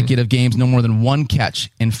in consecutive games, no more than 1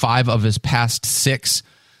 catch in 5 of his past 6.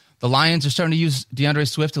 The Lions are starting to use DeAndre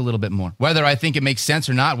Swift a little bit more. Whether I think it makes sense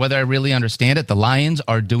or not, whether I really understand it, the Lions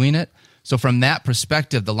are doing it. So from that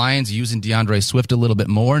perspective, the Lions using DeAndre Swift a little bit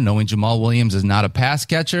more, knowing Jamal Williams is not a pass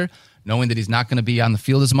catcher, knowing that he's not going to be on the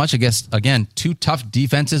field as much. I guess, again, 2 tough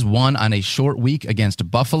defenses, one on a short week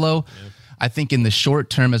against Buffalo. Yeah. I think in the short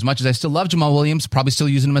term, as much as I still love Jamal Williams, probably still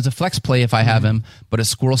using him as a flex play if I have him, but a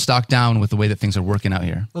squirrel stock down with the way that things are working out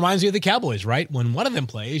here. Reminds me of the Cowboys, right? When one of them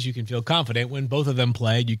plays, you can feel confident. When both of them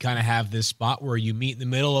play, you kind of have this spot where you meet in the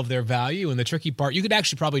middle of their value. And the tricky part, you could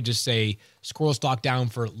actually probably just say squirrel stock down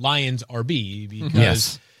for Lions RB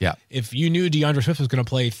because if you knew DeAndre Swift was going to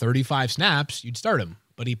play 35 snaps, you'd start him.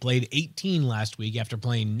 But he played 18 last week after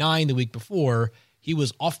playing 9 the week before. He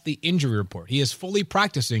was off the injury report. He is fully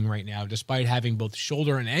practicing right now, despite having both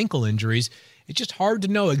shoulder and ankle injuries. It's just hard to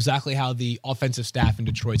know exactly how the offensive staff in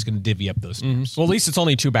Detroit is going to divvy up those snaps. Well, at least it's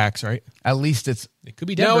only 2 backs, right? At least it could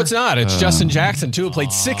be Denver. No, it's not. It's Justin Jackson, too, who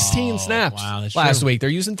played 16 snaps last week.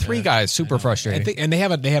 They're using 3 guys. Super frustrating. And they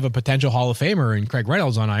have a potential Hall of Famer in Craig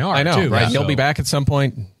Reynolds on IR, I know, too. right? He'll be back at some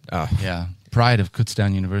point. Yeah. Pride of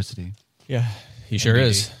Kutztown University. Yeah. He sure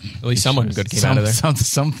is. At least someone good came out of there.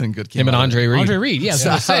 Something good came out out of there. Him and Andre Reed, yes.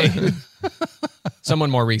 I was going to say.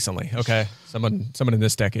 Someone more recently. Okay. Someone in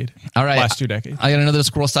this decade. All right. Last 2 decades. I got another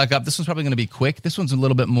squirrel stock up. This one's probably going to be quick. This one's a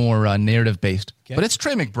little bit more narrative-based. Okay. But it's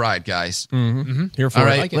Trey McBride, guys. Here for All it.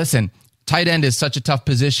 right, like listen. Tight end is such a tough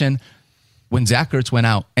position. When Zach Ertz went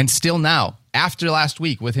out, and still now, after last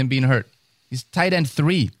week with him being hurt, he's tight end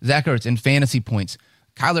 3, Zach Ertz, in fantasy points.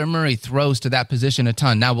 Kyler Murray throws to that position a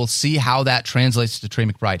ton. Now, we'll see how that translates to Trey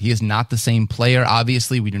McBride. He is not the same player.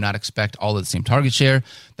 Obviously, we do not expect all of the same target share.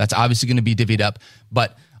 That's obviously going to be divvied up.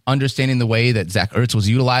 But understanding the way that Zach Ertz was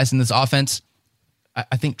utilized in this offense,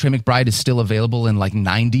 I think Trey McBride is still available in like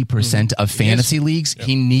 90% of fantasy leagues. Yep.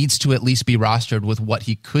 He needs to at least be rostered with what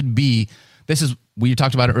he could be. This is, we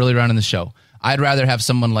talked about it earlier on in the show. I'd rather have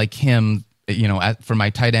someone like him, for my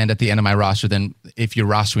tight end at the end of my roster than if you're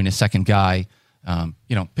rostering a second guy. I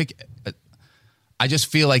just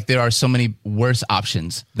feel like there are so many worse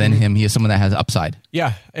options than him. He is someone that has upside.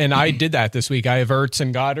 Yeah, and I did that this week. I have Ertz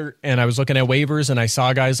and Goddard, and I was looking at waivers, and I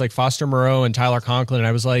saw guys like Foster Moreau and Tyler Conklin, and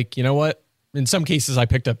I was like, you know what? In some cases, I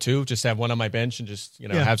picked up 2 just to have one on my bench and just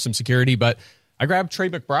have some security. But I grabbed Trey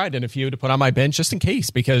McBride and a few to put on my bench just in case,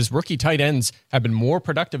 because rookie tight ends have been more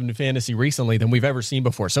productive in fantasy recently than we've ever seen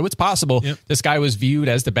before. So it's possible this guy was viewed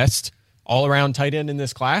as the best all-around tight end in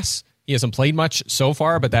this class. He hasn't played much so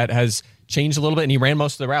far, but that has changed a little bit, and he ran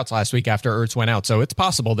most of the routes last week after Ertz went out. So it's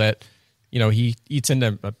possible that, he eats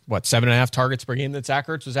into, 7.5 targets per game that Zach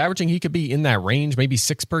Ertz was averaging. He could be in that range, maybe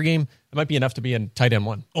 6 per game. It might be enough to be in tight end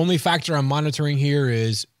 1. Only factor I'm monitoring here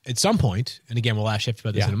is at some point, and again, we'll ask Shift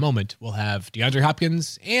about this in a moment, we'll have DeAndre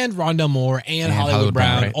Hopkins and Rondell Moore and Hollywood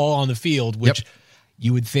Brown right? all on the field, which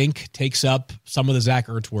you would think takes up some of the Zach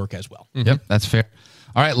Ertz work as well. Yep, that's fair.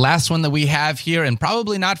 All right, last one that we have here, and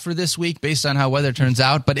probably not for this week based on how weather turns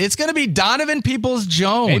out, but it's going to be Donovan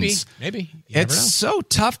Peoples-Jones. Maybe. It's so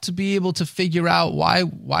tough to be able to figure out why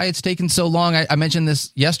it's taken so long. I mentioned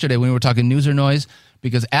this yesterday when we were talking News or Noise,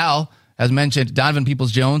 because Al has mentioned Donovan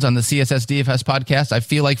Peoples-Jones on the CSS DFS podcast. I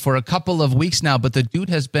feel like for a couple of weeks now, but the dude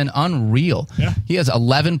has been unreal. Yeah. He has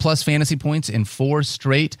 11-plus fantasy points in 4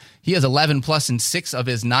 straight. He has 11-plus in 6 of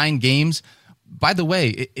his 9 games. By the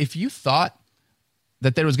way, if you thought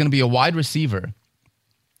that there was going to be a wide receiver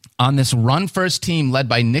on this run-first team led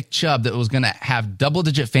by Nick Chubb that was going to have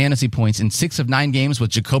double-digit fantasy points in 6 of 9 games with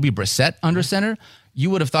Jacoby Brissett under center, you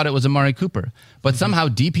would have thought it was Amari Cooper. But somehow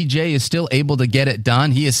DPJ is still able to get it done.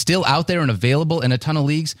 He is still out there and available in a ton of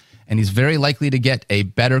leagues, and he's very likely to get a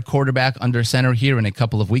better quarterback under center here in a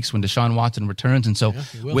couple of weeks when Deshaun Watson returns. And so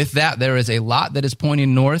with that, there is a lot that is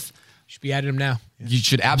pointing north. You should be adding him now. You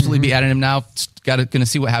should absolutely be adding him now. Going to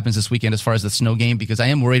see what happens this weekend as far as the snow game, because I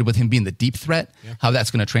am worried with him being the deep threat, how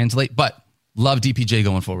that's going to translate. But love DPJ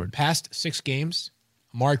going forward. Past 6 games,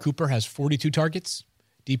 Amari Cooper has 42 targets.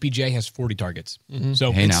 DPJ has 40 targets.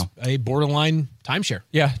 So it's a borderline timeshare.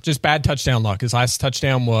 Yeah, just bad touchdown luck. His last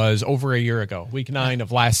touchdown was over a year ago, week 9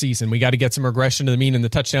 of last season. We got to get some regression to the mean in the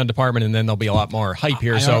touchdown department, and then there'll be a lot more hype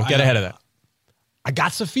here. So get ahead of that. I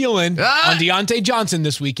got some feeling on Deontay Johnson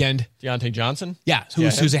this weekend. Deontay Johnson? Yeah,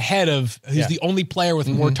 who's ahead of, who's the only player with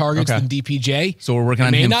more targets than DPJ. So we're working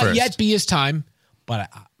on him first. May first. not yet be his time, but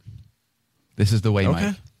This is the way,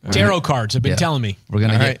 Mike. Tarot cards have been telling me. We're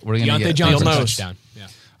gonna get Deontay Johnson touchdown. Yeah.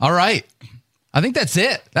 All right. I think that's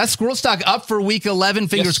it. That's Squirrel Stock up for week 11.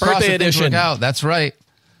 Fingers crossed that things work out. That's right.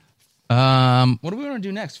 What do we want to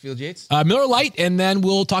do next, Field Yates? Miller Lite, and then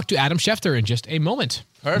we'll talk to Adam Schefter in just a moment.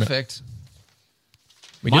 Perfect.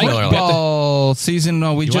 We did Miller Lite. Football season.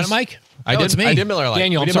 No, we You just. want it, Mike? I did Miller Lite.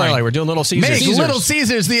 Daniel, we did I'm sorry. Miller Lite. We're doing Little Caesars. Make Little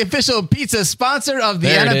Caesars the official pizza sponsor of the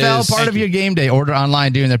There it NFL, is. part of your game day. Order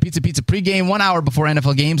online during their Pizza pregame 1 hour before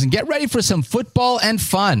NFL games and get ready for some football and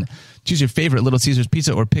fun. Choose your favorite Little Caesars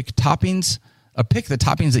pizza or pick the toppings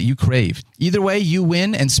that you crave. Either way, you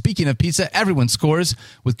win. And speaking of pizza, everyone scores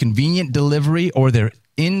with convenient delivery or their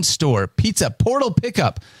in-store pizza portal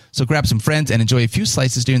pickup. So grab some friends and enjoy a few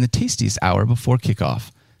slices during the tastiest hour before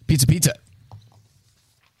kickoff. Pizza.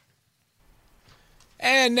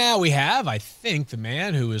 And now we have, I think, the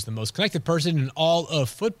man who is the most connected person in all of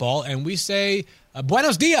football. And we say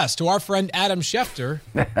buenos dias to our friend Adam Schefter.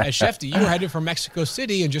 As Schefter, you are headed for Mexico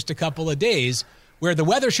City in just a couple of days, where the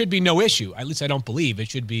weather should be no issue. At least I don't believe. It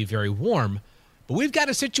should be very warm. But we've got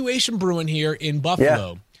a situation brewing here in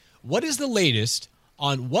Buffalo. Yeah. What is the latest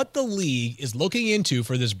on what the league is looking into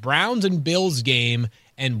for this Browns and Bills game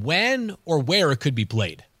and when or where it could be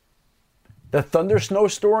played? The thunder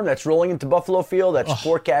snowstorm that's rolling into Buffalo Field, that's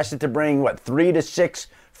forecasted to bring, 3 to 6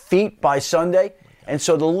 feet by Sunday. And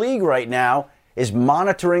so the league right now is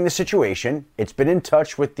monitoring the situation. It's been in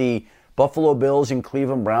touch with the Buffalo Bills and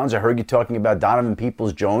Cleveland Browns. I heard you talking about Donovan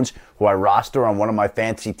Peoples-Jones, who I roster on one of my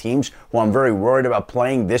fantasy teams, who I'm very worried about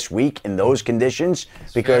playing this week in those conditions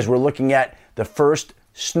because we're looking at the first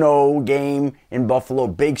snow game in Buffalo,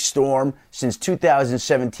 big storm, since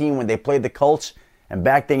 2017 when they played the Colts. And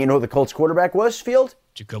back then, you know who the Colts quarterback was, Field?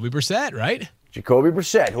 Jacoby Brissett, right? Jacoby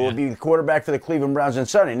Brissett, who will be the quarterback for the Cleveland Browns on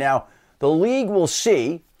Sunday. Now, the league will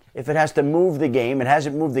see if it has to move the game. It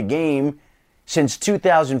hasn't moved the game since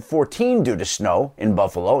 2014 due to snow in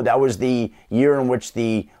Buffalo. That was the year in which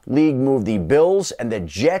the league moved the Bills and the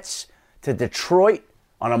Jets to Detroit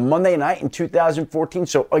on a Monday night in 2014.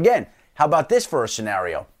 So, again, how about this for a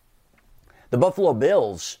scenario? The Buffalo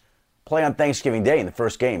Bills play on Thanksgiving Day in the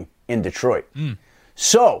first game in Detroit.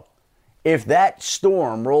 So, if that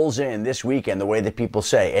storm rolls in this weekend, the way that people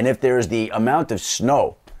say, and if there's the amount of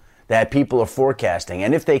snow that people are forecasting,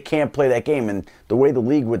 and if they can't play that game, and the way the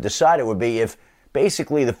league would decide it would be if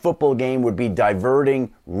basically the football game would be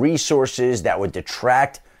diverting resources that would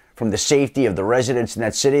detract from the safety of the residents in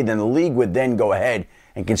that city, then the league would then go ahead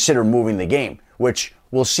and consider moving the game, which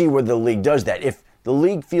we'll see whether the league does that. If the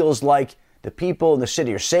league feels like the people in the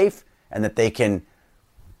city are safe and that they can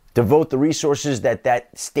devote the resources that that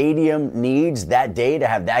stadium needs that day to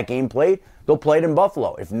have that game played, they'll play it in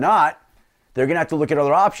Buffalo. If not, they're going to have to look at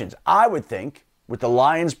other options. I would think with the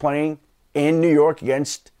Lions playing in New York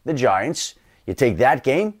against the Giants, you take that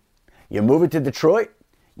game, you move it to Detroit,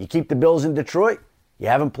 you keep the Bills in Detroit, you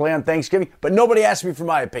have them play on Thanksgiving. But nobody asked me for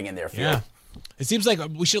my opinion there, Phil. Yeah. It seems like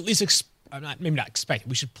we should at least maybe not expect it.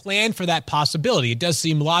 We should plan for that possibility. It does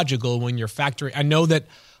seem logical when you're factoring. I know that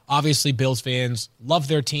obviously Bills fans love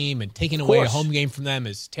their team, and taking away a home game from them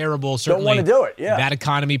is terrible. Certainly, don't want to do it. Yeah, that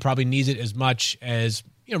economy probably needs it as much as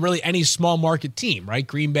really any small market team, right?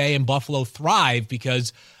 Green Bay and Buffalo thrive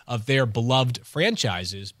because of their beloved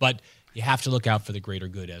franchises, but you have to look out for the greater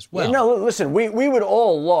good as well. No, listen, we would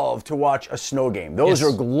all love to watch a snow game. Those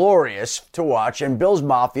are glorious to watch, and Bills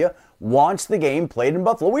Mafia wants the game played in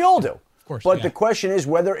Buffalo. We all do. Of course. But the question is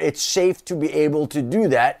whether it's safe to be able to do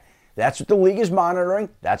that. That's what the league is monitoring.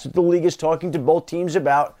 That's what the league is talking to both teams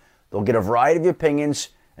about. They'll get a variety of opinions,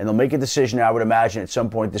 and they'll make a decision, I would imagine, at some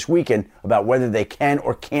point this weekend about whether they can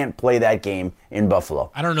or can't play that game in Buffalo.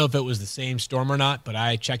 I don't know if it was the same storm or not, but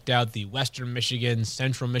I checked out the Western Michigan,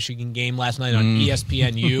 Central Michigan game last night on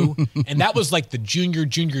ESPNU, and that was like the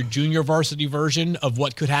junior varsity version of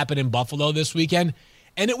what could happen in Buffalo this weekend.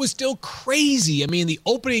 And it was still crazy. I mean, the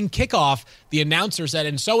opening kickoff, the announcer said,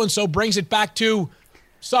 and so brings it back to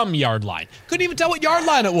some yard line. Couldn't even tell what yard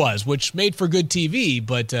line it was, which made for good TV,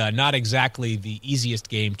 but not exactly the easiest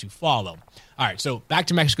game to follow. All right, so back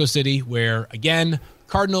to Mexico City, where, again,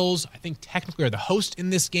 Cardinals, I think technically are the host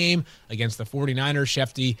in this game against the 49ers,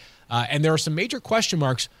 Shefty. And there are some major question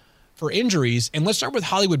marks for injuries. And let's start with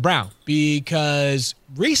Hollywood Brown, because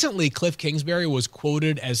recently Cliff Kingsbury was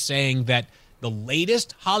quoted as saying that the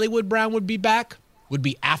latest Hollywood Brown would be back would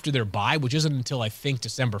be after their bye, which isn't until I think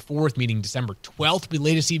December 4th, meaning December 12th would be the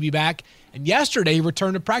latest he'd be back. And yesterday he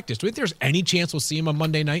returned to practice. Do you think there's any chance we'll see him on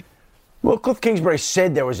Monday night? Well, Cliff Kingsbury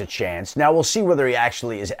said there was a chance. Now we'll see whether he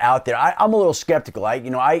actually is out there. I'm a little skeptical.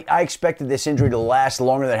 I expected this injury to last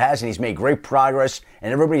longer than it has, and he's made great progress,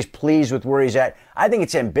 and everybody's pleased with where he's at. I think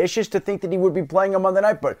it's ambitious to think that he would be playing on Monday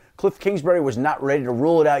night, but Cliff Kingsbury was not ready to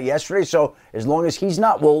rule it out yesterday. So as long as he's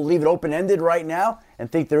not, we'll leave it open-ended right now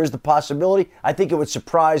and think there is the possibility. I think it would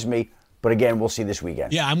surprise me. But again, we'll see this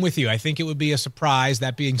weekend. Yeah, I'm with you. I think it would be a surprise.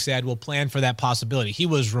 That being said, we'll plan for that possibility. He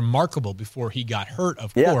was remarkable before he got hurt,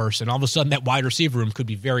 of course, and all of a sudden that wide receiver room could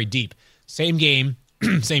be very deep. Same game,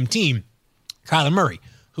 same team. Kyler Murray,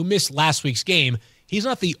 who missed last week's game, he's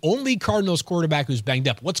not the only Cardinals quarterback who's banged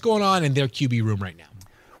up. What's going on in their QB room right now?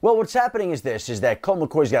 Well, what's happening is that Colt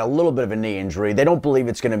McCoy's got a little bit of a knee injury. They don't believe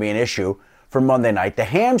it's going to be an issue for Monday night. The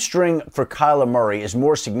hamstring for Kyler Murray is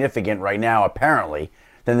more significant right now, apparently,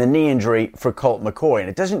 than the knee injury for Colt McCoy. And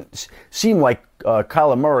it doesn't seem like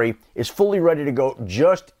Kyler Murray is fully ready to go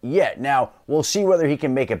just yet. Now, we'll see whether he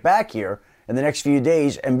can make it back here in the next few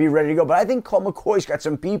days and be ready to go. But I think Colt McCoy's got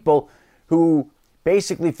some people who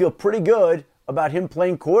basically feel pretty good about him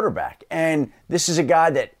playing quarterback. And this is a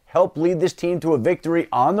guy that helped lead this team to a victory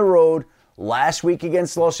on the road last week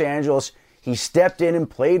against Los Angeles. He stepped in and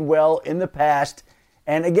played well in the past.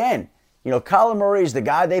 And again, Kyler Murray is the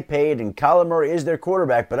guy they paid, and Kyler Murray is their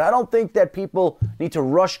quarterback, but I don't think that people need to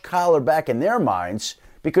rush Kyler back in their minds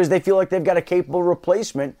because they feel like they've got a capable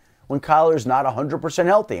replacement when Kyler's not 100%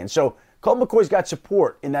 healthy. And so Colt McCoy's got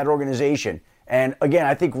support in that organization. And again,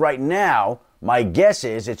 I think right now, my guess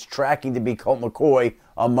is it's tracking to be Colt McCoy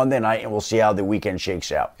on Monday night, and we'll see how the weekend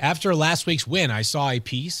shakes out. After last week's win, I saw a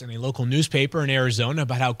piece in a local newspaper in Arizona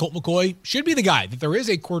about how Colt McCoy should be the guy, that there is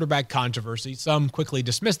a quarterback controversy. Some quickly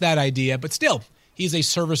dismissed that idea, but still, he's a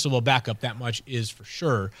serviceable backup. That much is for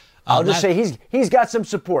sure. I'll just say he's got some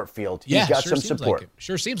support, Field. He's got some support.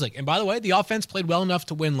 Sure seems like it. And by the way, the offense played well enough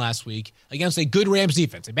to win last week against a good Rams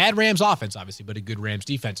defense. A bad Rams offense, obviously, but a good Rams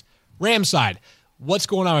defense. Rams side, what's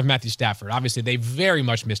going on with Matthew Stafford? Obviously, they very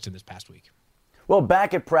much missed him this past week. Well,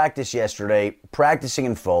 back at practice yesterday, practicing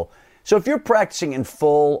in full. So if you're practicing in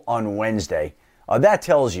full on Wednesday, that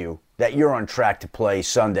tells you that you're on track to play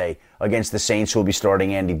Sunday against the Saints, who will be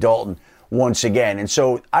starting Andy Dalton once again. And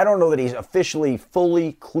so I don't know that he's officially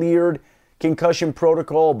fully cleared concussion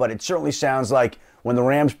protocol, but it certainly sounds like when the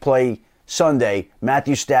Rams play Sunday,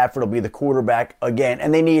 Matthew Stafford will be the quarterback again,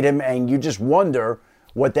 and they need him, and you just wonder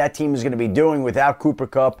what that team is going to be doing without Cooper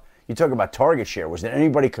Kupp. You talk about target share. Was there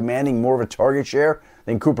anybody commanding more of a target share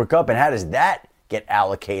than Cooper Kupp? And how does that get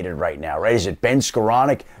allocated right now, right? Is it Ben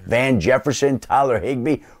Skoranek, Van Jefferson, Tyler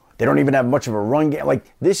Higbee? They don't even have much of a run game. Like,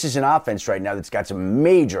 this is an offense right now that's got some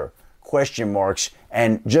major question marks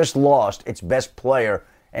and just lost its best player.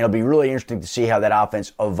 And it'll be really interesting to see how that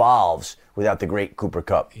offense evolves without the great Cooper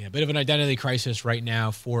Kupp. Yeah, a bit of an identity crisis right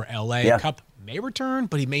now for L.A. Yeah. Kupp may return,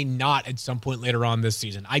 but he may not at some point later on this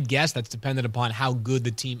season. I guess that's dependent upon how good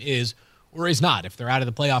the team is or is not. If they're out of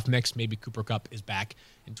the playoff mix, maybe Cooper Kupp is back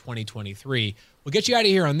in 2023. What gets you out of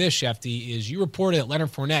here on this, Shefty, is you reported that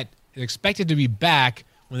Leonard Fournette is expected to be back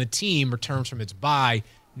when the team returns from its bye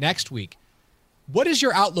next week. What is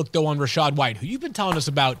your outlook, though, on Rachaad White, who you've been telling us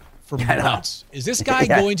about for months? Is this guy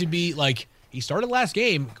going to be like, he started last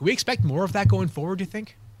game, can we expect more of that going forward, do you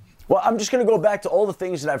think? Well, I'm just going to go back to all the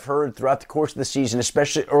things that I've heard throughout the course of the season,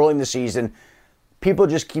 especially early in the season. People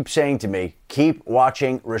just keep saying to me, keep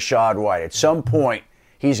watching Rachaad White. At some point,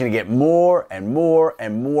 he's going to get more and more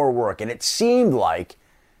and more work. And it seemed like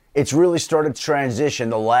it's really started to transition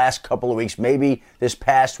the last couple of weeks, maybe this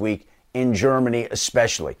past week in Germany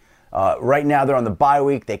especially. Right now, they're on the bye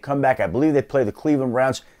week. They come back. I believe they play the Cleveland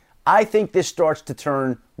Browns. I think this starts to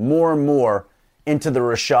turn more and more into the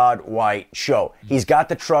Rachaad White show. He's got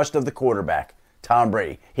the trust of the quarterback, Tom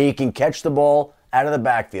Brady. He can catch the ball out of the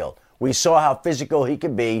backfield. We saw how physical he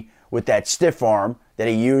could be with that stiff arm that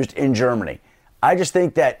he used in Germany. I just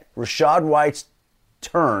think that Rachaad White's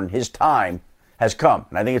turn, his time, has come.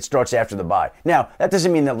 And I think it starts after the bye. Now, that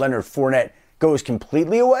doesn't mean that Leonard Fournette goes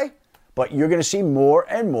completely away, but you're going to see more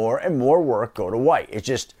and more and more work go to White. It's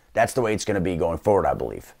just, that's the way it's going to be going forward, I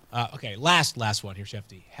believe. Okay, last one here,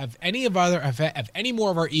 Shefty. Have any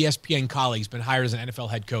more of our ESPN colleagues been hired as an NFL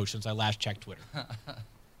head coach since I last checked Twitter?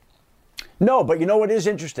 No, but you know what is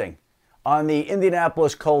interesting? On the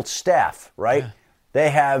Indianapolis Colts staff, right? Yeah. They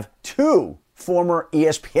have two former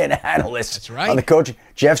ESPN analysts. That's right. On the coach,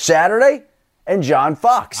 Jeff Saturday and John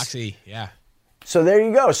Fox. Foxy, yeah. So there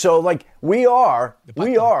you go. So like we are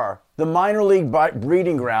the minor league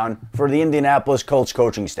breeding ground for the Indianapolis Colts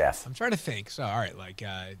coaching staff. I'm trying to think. So all right,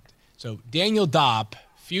 so Daniel Dopp,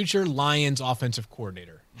 future Lions offensive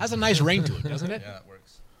coordinator, has a nice ring to it, doesn't it? Yeah, it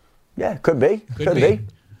works. Yeah, could be. Could be.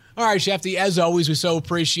 All right, Shefty, as always, we so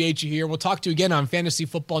appreciate you here. We'll talk to you again on Fantasy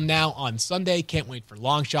Football Now on Sunday. Can't wait for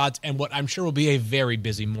long shots and what I'm sure will be a very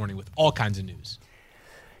busy morning with all kinds of news.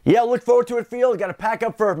 Yeah, look forward to it, Field. Got to pack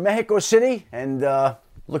up for Mexico City and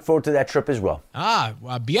look forward to that trip as well.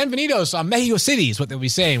 Bienvenidos a Mexico City is what they'll be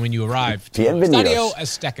saying when you arrive to Bienvenidos. Estadio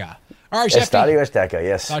Azteca. All right, Shefty. Estadio Azteca,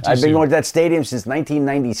 yes. I've been going to that stadium since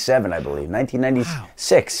 1997, I believe.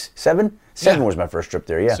 1996. Wow. Seven? Seven was my first trip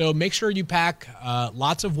there, yeah. So make sure you pack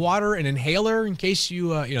lots of water, an inhaler in case you,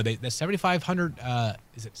 that's 7,500,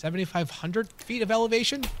 is it 7,500 feet of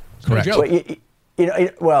elevation? It's Correct. No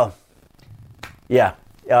joke. Well, yeah.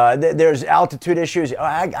 There's altitude issues.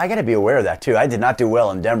 I got to be aware of that, too. I did not do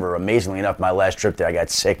well in Denver. Amazingly enough, my last trip there, I got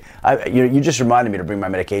sick. You just reminded me to bring my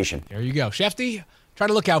medication. There you go. Shefty, try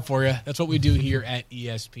to look out for you. That's what we do here at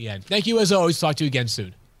ESPN. Thank you, as always. Talk to you again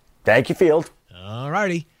soon. Thank you, Field. All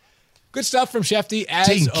righty. Good stuff from Shefty. As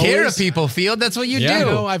Taking care always. of people, Field. That's what you do. You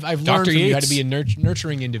know, I've learned from you how to Yates. be a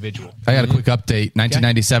nurturing individual. I got a quick update.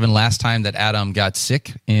 1997, last time that Adam got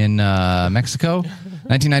sick in Mexico.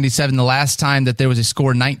 1997, the last time that there was a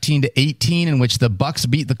score 19-18 in which the Bucks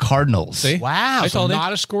beat the Cardinals. See? Wow. I So told you.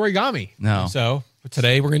 not a scorigami. No. So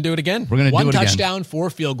today we're going to do it again. We're going to do One it again. touchdown, 4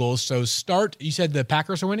 field goals. So you said the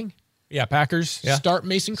Packers are winning? Yeah, Packers. Yeah. Start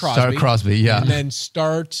Mason Crosby. Start Crosby, yeah. And then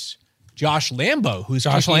start Josh Lambo, who's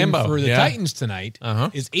Josh kicking Lambo, for the yeah. Titans tonight. Uh-huh.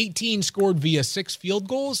 Is 18 scored via 6 field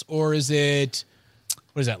goals, or is it,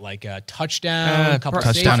 what is that, like a touchdown, a couple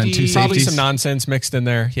touchdown and two safeties? Probably safeties. some nonsense mixed in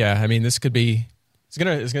there. Yeah, I mean, this could be. It's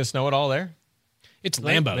gonna snow it all there. It's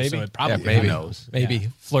Lambo, Maybe. so it probably maybe. who knows. Maybe Yeah.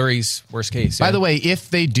 flurries. Worst case. By yeah. the way, if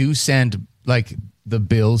they do send like the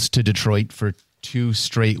Bills to Detroit for 2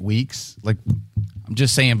 straight weeks, like I'm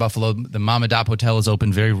just saying, Buffalo, the Mama Dop Hotel is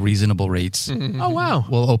open, very reasonable rates. Oh, wow.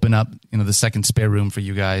 We'll open up, the second spare room for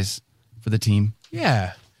you guys for the team.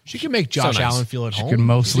 Yeah. She can make Josh nice. Allen feel at home. Can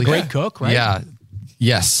mostly She's a great cook, right? Yeah.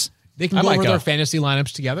 Yes. They can I go might over go. their fantasy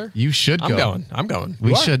lineups together. You should go. I'm going.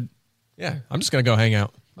 We You are? should. Yeah, I'm just gonna go hang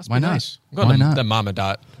out. Must Why be not? nice. I'm going Why to not? the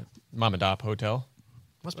Mama Dop Hotel.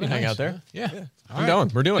 Must We'll hang out there. Yeah. All I'm right.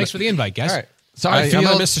 going. We're doing Thanks it. for the invite, guys. All right. Sorry, I'm gonna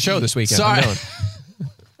Field. miss the show this weekend. Sorry. I'm going.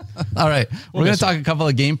 All right. We're going to talk a couple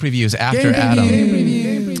of game previews after Adam.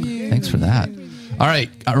 Thanks for that. All right.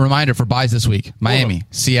 A reminder for buys this week. Miami,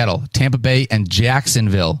 Seattle, Tampa Bay, and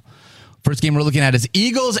Jacksonville. First game we're looking at is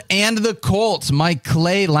Eagles and the Colts. Mike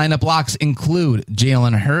Clay lineup locks include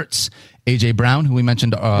Jalen Hurts, A.J. Brown, who we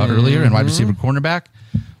mentioned earlier, and wide receiver cornerback.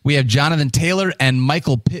 We have Jonathan Taylor and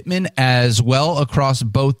Michael Pittman as well across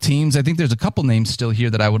both teams. I think there's a couple names still here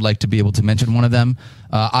that I would like to be able to mention. One of them,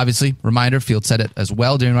 obviously, reminder, Field said it as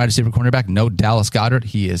well during wide receiver cornerback. No Dallas Goedert.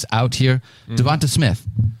 He is out here. Devonta Smith.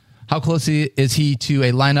 How close is he to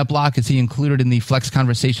a lineup lock? Is he included in the flex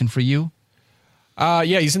conversation for you?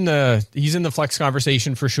 Yeah, he's in the flex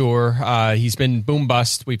conversation for sure. He's been boom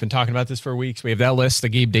bust. We've been talking about this for weeks. We have that list, the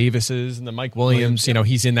Gabe Davises and the Mike Williams.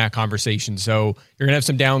 He's in that conversation. So you're gonna have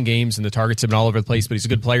some down games, and the targets have been all over the place. But he's a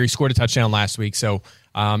good player. He scored a touchdown last week. So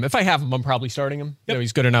if I have him, I'm probably starting him.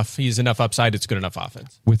 He's good enough. He's enough upside. It's good enough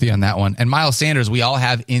offense. With you on that one. And Miles Sanders, we all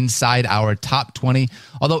have inside our top 20.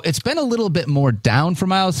 Although it's been a little bit more down for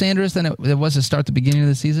Miles Sanders than it was to start the beginning of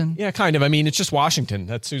the season. Yeah, kind of. I mean, it's just Washington.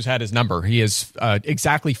 That's who's had his number. He has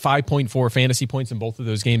exactly 5.4 fantasy points in both of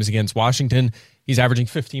those games against Washington. He's averaging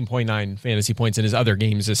 15.9 fantasy points in his other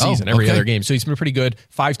games this season, every other game. So he's been pretty good.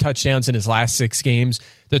 5 touchdowns in his last 6 games.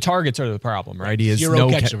 The targets are the problem, right? He has Zero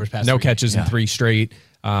catches over his past 3 catches in Yeah. 3 straight.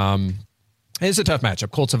 It's a tough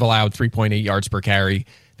matchup. Colts have allowed 3.8 yards per carry.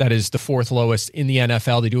 That is the 4th lowest in the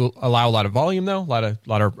NFL. They do allow a lot of volume, though. A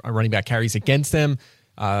lot of running back carries against them.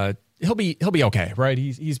 He'll be okay, right?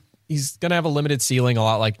 He's going to have a limited ceiling, a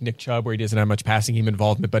lot like Nick Chubb, where he doesn't have much passing game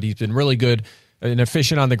involvement, but he's been really good and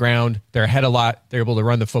efficient on the ground. They're ahead a lot. They're able to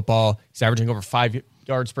run the football. He's averaging over 5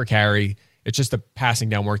 yards per carry. It's just the passing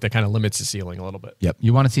down work that kind of limits the ceiling a little bit. Yep.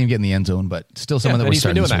 You want to see him get in the end zone, but still someone that and was he's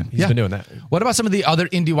been starting doing this that. week. He's been doing that. What about some of the other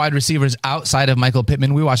Indy wide receivers outside of Michael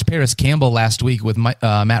Pittman? We watched Paris Campbell last week with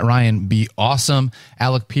Matt Ryan be awesome.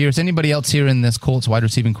 Alec Pierce. Anybody else here in this Colts wide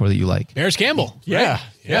receiving core that you like? Paris Campbell. Yeah.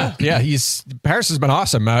 Right? Yeah. Paris has been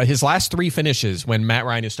awesome. His last 3 finishes when Matt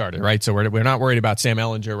Ryan has started, right? So we're not worried about Sam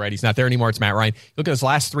Ehlinger, right? He's not there anymore. It's Matt Ryan. Look at his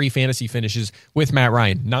last 3 fantasy finishes with Matt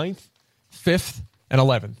Ryan: 9th, 5th, and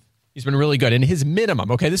 11th. He's been really good. And his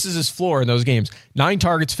minimum, okay, this is his floor in those games: 9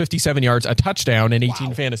 targets, 57 yards, a touchdown, and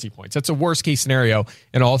 18 fantasy points. That's a worst case scenario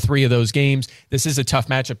in all 3 of those games. This is a tough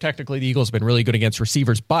matchup. Technically, the Eagles have been really good against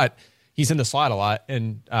receivers, but he's in the slot a lot,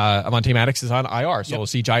 and Avonte Maddox is on IR. So we'll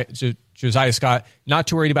see Josiah Scott. Not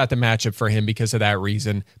too worried about the matchup for him because of that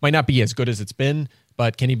reason. Might not be as good as it's been,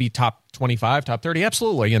 but can he be top 25, top 30?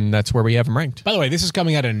 Absolutely, and that's where we have him ranked. By the way, this is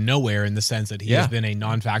coming out of nowhere in the sense that he has been a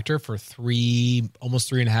non-factor for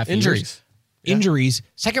almost 3.5 years. Injuries,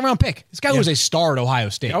 second-round pick. This guy was a star at Ohio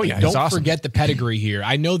State. Oh, yeah, Don't awesome. forget the pedigree here.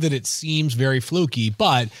 I know that it seems very fluky,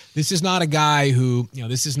 but this is not a guy who,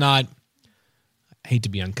 this is not, I hate to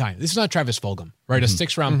be unkind, this is not Travis Fulgham, right? A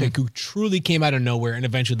sixth-round pick who truly came out of nowhere and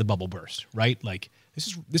eventually the bubble burst, right? Like,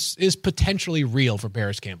 this is potentially real for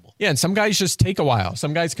Paris Campbell. Yeah, and some guys just take a while.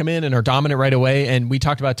 Some guys come in and are dominant right away, and we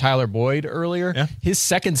talked about Tyler Boyd earlier. Yeah. His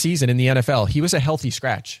second season in the NFL, he was a healthy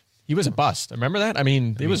scratch. He was a bust. Remember that? I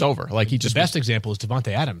mean, it was over. Like, he just... The best example is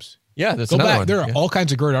Devontae Adams. Yeah, that's Go another back. one. There are Yeah. all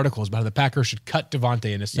kinds of great articles about how the Packers should cut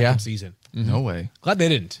Devontae in his second season. No way. Glad they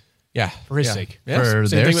didn't. Yeah, For his sake. Yeah, For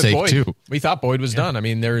same their thing with sake, Boyd. too. We thought Boyd was done. I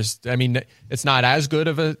mean, it's not as good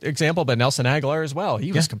of an example, but Nelson Aguilar as well.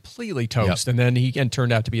 He was completely toast, and then he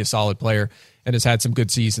turned out to be a solid player and has had some good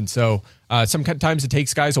seasons. So sometimes it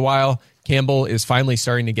takes guys a while. Campbell is finally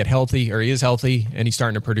starting to get healthy, or he is healthy, and he's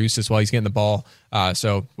starting to produce as well. He's getting the ball.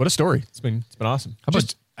 So what a story! It's been awesome.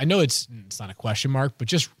 I know it's not a question mark, but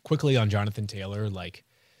just quickly on Jonathan Taylor, like,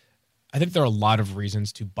 I think there are a lot of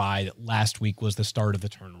reasons to buy that last week was the start of the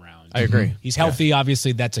turnaround. I agree. He's healthy.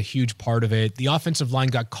 Obviously, that's a huge part of it. The offensive line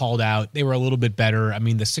got called out. They were a little bit better. I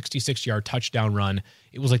mean, the 66-yard touchdown run,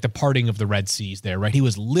 it was like the parting of the Red Seas there, right? He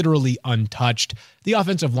was literally untouched. The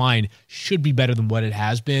offensive line should be better than what it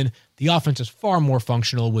has been. The offense is far more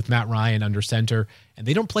functional with Matt Ryan under center, and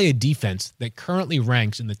they don't play a defense that currently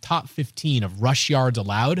ranks in the top 15 of rush yards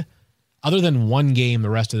allowed. Other than one game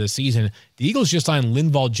the rest of the season, the Eagles just signed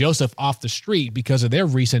Linval Joseph off the street because of their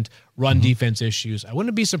recent run defense issues. I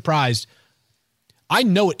wouldn't be surprised. I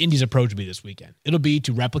know what Indy's approach will be this weekend. It'll be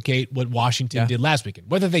to replicate what Washington did last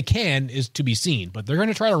weekend. Whether they can is to be seen, but they're going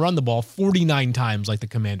to try to run the ball 49 times like the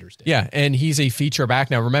Commanders did. Yeah, and he's a feature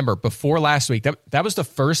back now. Remember, before last week, that was the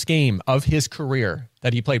first game of his career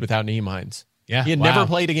that he played without Nyheim Hines. Yeah, he had never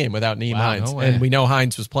played a game without Nyheim Hines. no way. And we know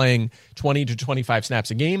Hines was playing 20 to 25 snaps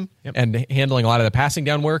a game and handling a lot of the passing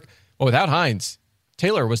down work. Well, without Hines,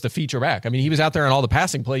 Taylor was the feature back. I mean, he was out there on all the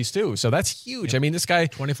passing plays too. So that's huge. I mean, this guy...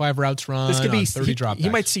 25 routes run, This could be 30 dropbacks. He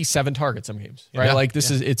might see 7 targets some games, right? Like,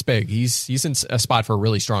 it's big. He's in a spot for a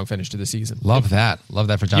really strong finish to the season. Love that for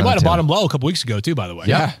Jonathan You might have Taylor. bought him low a couple weeks ago too, by the way.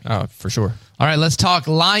 Yeah, for sure. All right, let's talk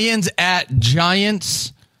Lions at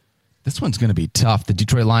Giants. This one's going to be tough. The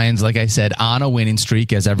Detroit Lions, like I said, on a winning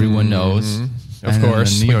streak, as everyone knows. Of And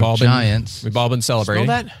course. the New York Giants. We've all been celebrating.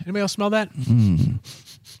 Smell that? Anybody else smell that?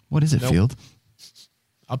 What is it, Field?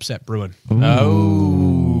 Upset brewing.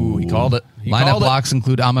 Oh, he called it. Lineup blocks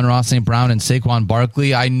include Amon-Ra St. Brown and Saquon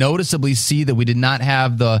Barkley. I noticeably see that we did not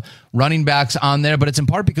have the running backs on there, but it's in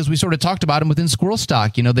part because we sort of talked about them within Squirrel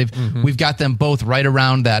Stock. You know, we've got them both right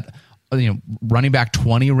around that running back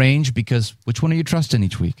 20 range, because which one are you trusting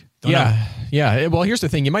each week? Yeah. Well, here's the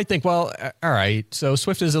thing. You might think, well, all right, so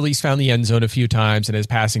Swift has at least found the end zone a few times and is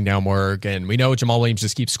passing down work, and we know Jamal Williams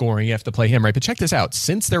just keeps scoring. You have to play him, right? But check this out.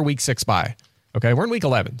 Since their week 6 bye, okay, we're in week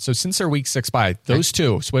 11. So since their week 6 bye, those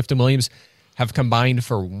two, Swift and Williams, have combined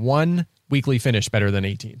for one weekly finish better than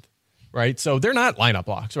 18th, right? So they're not lineup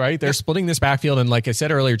blocks, right? They're splitting this backfield. And like I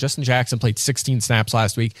said earlier, Justin Jackson played 16 snaps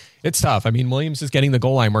last week. It's tough. I mean, Williams is getting the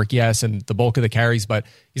goal line work, yes, and the bulk of the carries, but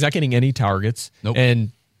he's not getting any targets. Nope.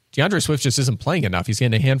 And DeAndre Swift just isn't playing enough. He's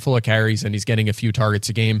getting a handful of carries and he's getting a few targets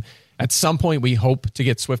a game. At some point, we hope to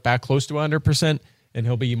get Swift back close to 100%, and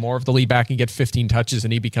he'll be more of the lead back and get 15 touches,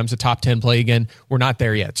 and he becomes a top 10 play again. We're not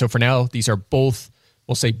there yet. So for now, these are both,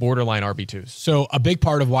 we'll say, borderline RB2s. So a big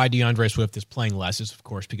part of why DeAndre Swift is playing less is, of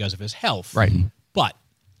course, because of his health. Right. But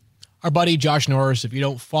our buddy Josh Norris, if you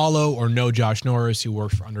don't follow or know Josh Norris, who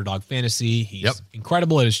works for Underdog Fantasy, he's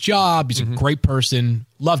incredible at his job. He's a great person.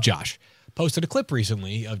 Love Josh. Posted a clip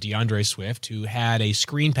recently of DeAndre Swift, who had a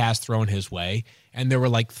screen pass thrown his way, and there were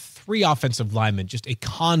like 3 offensive linemen, just a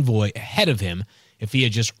convoy ahead of him. If he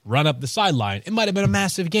had just run up the sideline, it might have been a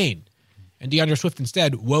massive gain. And DeAndre Swift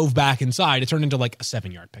instead wove back inside. It turned into like a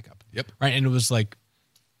 7-yard pickup. Right. And it was like,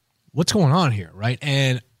 what's going on here? Right.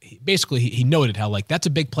 And he noted how, like, that's a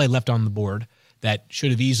big play left on the board that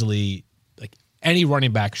should have easily, like, any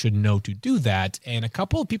running back should know to do that. And a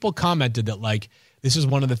couple of people commented that, like, this is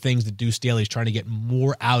one of the things that Deuce Staley is trying to get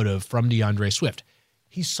more out of from DeAndre Swift.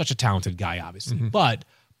 He's such a talented guy, obviously. But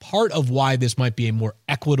part of why this might be a more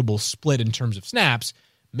equitable split in terms of snaps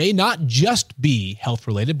may not just be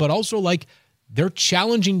health-related, but also, like, they're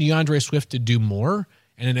challenging DeAndre Swift to do more.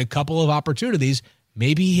 And in a couple of opportunities,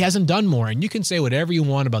 maybe he hasn't done more. And you can say whatever you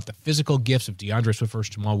want about the physical gifts of DeAndre Swift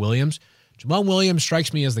versus Jamal Williams. Jamal Williams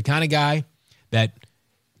strikes me as the kind of guy that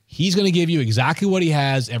he's going to give you exactly what he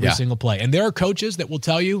has every single play. And there are coaches that will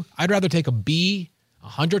tell you, I'd rather take a B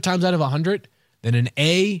 100 times out of 100 than an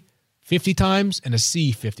A 50 times and a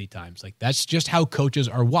C 50 times. Like, that's just how coaches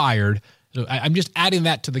are wired. So I'm just adding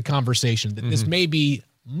that to the conversation that this may be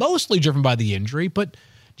mostly driven by the injury, but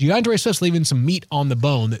DeAndre Swift's leaving some meat on the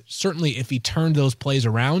bone that certainly, if he turned those plays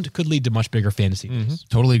around, could lead to much bigger fantasy days.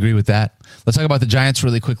 Totally agree with that. Let's talk about the Giants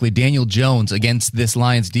really quickly. Daniel Jones against this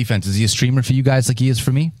Lions defense. Is he a streamer for you guys like he is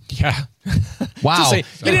for me? Yeah. Wow. Say,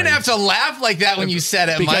 you didn't have to laugh like that when you said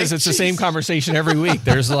it, because Mike. it's the same conversation every week.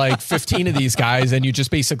 There's like 15 of these guys, and you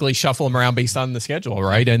just basically shuffle them around based on the schedule,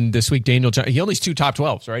 right? And this week, Daniel Jones, he only has 2 top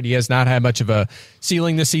 12s, right? He has not had much of a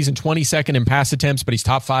ceiling this season, 22nd in pass attempts, but he's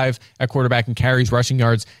top 5 at quarterback in carries, rushing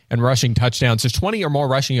yards, and rushing touchdowns. There's 20 or more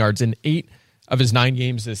rushing yards in 8 of his 9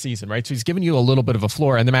 games this season, right? So he's giving you a little bit of a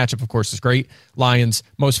floor, and the matchup, of course, is great. Lions,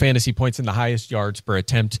 most fantasy points and the highest yards per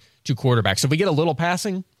attempt to quarterback. So if we get a little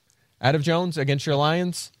passing out of Jones against your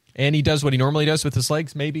Lions, and he does what he normally does with his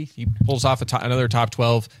legs, maybe he pulls off another top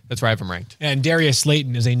 12. That's where I have him ranked. And Darius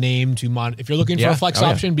Slayton is a name to monitor. If you're looking for a flex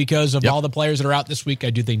option because of all the players that are out this week, I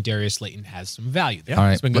do think Darius Slayton has some value there. Yeah, All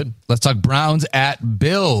right, it's been good. Let's talk Browns at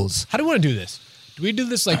Bills. How do we want to do this? Do we do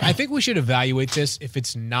this like, I think we should evaluate this if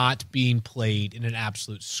it's not being played in an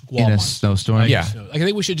absolute squall In a month. snowstorm? Like, Yeah. I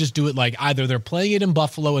think we should just do it like either they're playing it in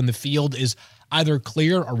Buffalo and the field is either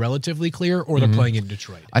clear or relatively clear, or they're playing it in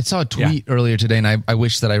Detroit. I saw a tweet earlier today, and I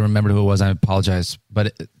wish that I remembered who it was. I apologize.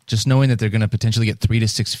 But just knowing that they're going to potentially get 3 to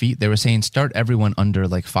 6 feet, they were saying start everyone under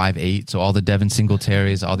like 5'8". So all the Devin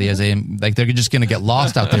Singletaries, all the Isaiah, like they're just going to get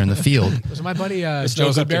lost out there in the field. Was it my buddy Joe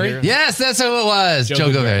Joe's up to Goodberry? here. Yes, that's who it was. Joe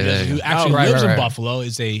Goodberry. There you Who go. actually right, lives right, in right. Buffalo,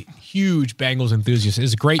 is a huge Bengals enthusiast.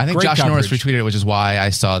 It's great. I think great Josh coverage. Norris retweeted it, which is why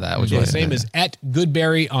I saw that. Which Yeah, was same as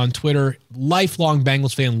 @Goodberry on Twitter. Lifelong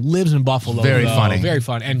Bengals fan, lives in Buffalo. Very funny. Very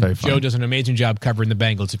fun. And Very Joe funny. does an amazing job covering the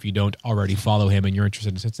Bengals if you don't already follow him and you're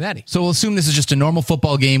interested in Cincinnati. So we'll assume this is just a normal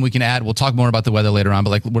football game. We can add. We'll talk more about the weather later on,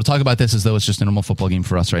 but like we'll talk about this as though it's just a normal football game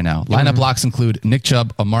for us right now. Lineup blocks include Nick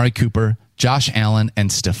Chubb, Amari Cooper, Josh Allen, and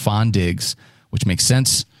Stephon Diggs, which makes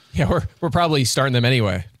sense. Yeah, we're probably starting them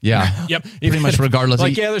anyway. Yeah. Yep. Pretty much regardless.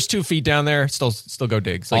 Like, there's 2 feet down there. Still go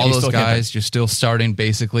Diggs. Like, all you those still can't- guys, you're still starting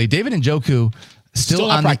basically. David Njoku still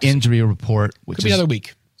not on the practicing. injury report, which Could be is another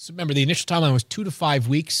week. So remember, the initial timeline was 2 to 5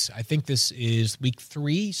 weeks. I think this is week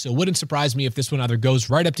 3, so it wouldn't surprise me if this one either goes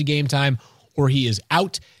right up to game time or he is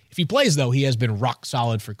out. If he plays, though, he has been rock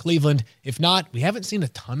solid for Cleveland. If not, we haven't seen a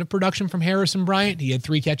ton of production from Harrison Bryant. He had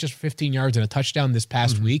 3 catches for 15 yards and a touchdown this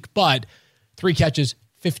past week, but 3 catches,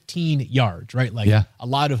 15 yards, right? Like a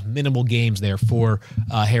lot of minimal games there for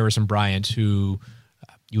Harrison Bryant, who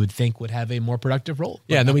you would think would have a more productive role.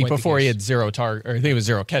 Yeah, and the Not week quite before he case. had 0 target, or I think it was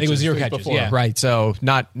 0 catches. it was 0 the week catches, before. yeah. Right. So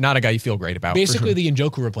not a guy you feel great about. for Basically, sure. the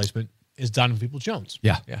Njoku replacement is Donovan Peoples-Jones.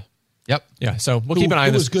 yeah. Yeah. Yep. So we'll Who, keep an eye who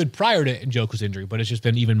on was this. good prior to Njoku's injury, but it's just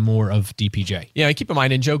been even more of DPJ. Yeah, and keep in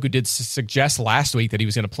mind, Njoku did suggest last week that he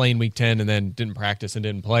was going to play in week 10 and then didn't practice and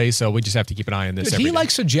didn't play. So we just have to keep an eye on this. He every day.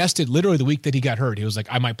 suggested literally the week that he got hurt. He was like,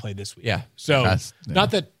 I might play this week. Yeah. So That's- yeah.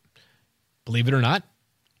 not that, believe it or not,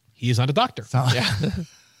 he is not a doctor.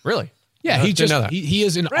 Really? Yeah, No, he didn't know that. he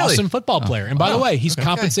is an awesome football player. And by the way, he's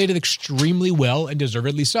compensated extremely well and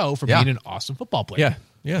deservedly so for being an awesome football player. Yeah.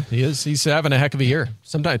 Yeah, he is. He's having a heck of a year.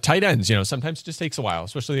 Sometimes tight ends, sometimes it just takes a while,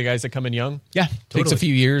 especially the guys that come in young. Yeah, Takes totally. a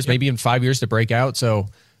few years, maybe even 5 years to break out. So,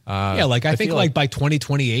 Yeah, like I think feel like by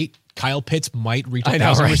 2028, Kyle Pitts might reach I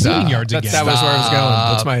 1,000 know, right? receiving yards That again. was where I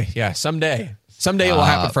was going. That's someday. Someday it will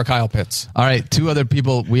happen for Kyle Pitts. All right, 2 other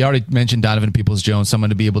people. We already mentioned Donovan Peoples-Jones,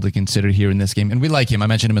 someone to be able to consider here in this game. And we like him. I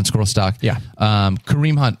mentioned him in Squirrel Stock. Yeah.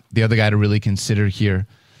 Kareem Hunt, the other guy to really consider here.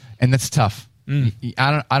 And that's tough.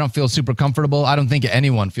 I don't feel super comfortable. I don't think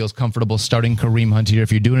anyone feels comfortable starting Kareem Hunt here. If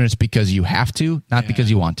you're doing it, it's because you have to, not because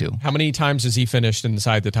you want to. How many times has he finished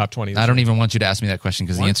inside the top 20? I don't even want you to ask me that question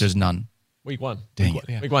because the answer is none. Week 1. Dang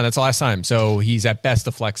it. Week 1. That's the last time. So he's at best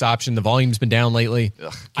a flex option. The volume's been down lately.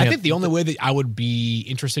 I think the only way that I would be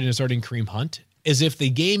interested in starting Kareem Hunt is if the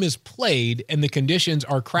game is played and the conditions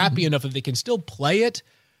are crappy enough that they can still play it,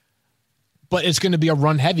 but it's going to be a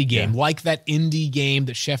run-heavy game, like that Indy game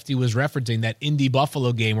that Shefty was referencing, that Indy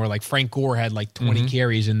Buffalo game where like Frank Gore had like 20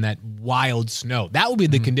 carries in that wild snow. That would be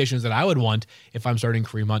the conditions that I would want if I'm starting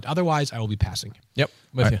Kareem Hunt. Otherwise, I will be passing. Yep.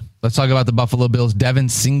 With All you. right, let's talk about the Buffalo Bills. Devin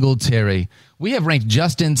Singletary. We have ranked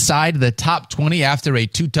just inside the top 20 after a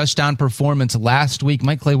 2-touchdown performance last week.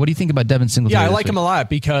 Mike Clay, what do you think about Devin Singletary? Yeah, I this like him week? a lot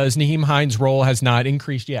because Naheem Hines' role has not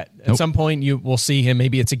increased yet. At some point, you will see him.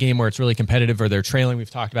 Maybe it's a game where it's really competitive or they're trailing.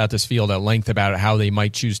 We've talked about this field at length about how they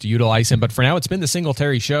might choose to utilize him. But for now, it's been the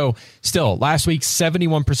Singletary show. Still, last week,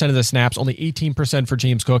 71% of the snaps, only 18% for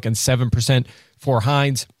James Cook and 7% for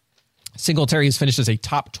Hines. Singletary has finished as a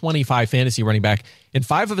top 25 fantasy running back in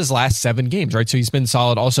 5 of his last 7 games, right? So he's been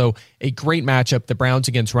solid. Also, a great matchup. The Browns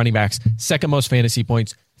against running backs, second most fantasy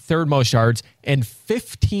points, third most yards, and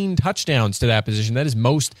 15 touchdowns to that position. That is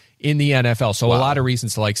most in the NFL. So a lot of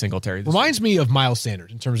reasons to like Singletary. Reminds me of Miles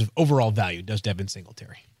Sanders in terms of overall value, does Devin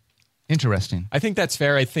Singletary. Interesting. I think that's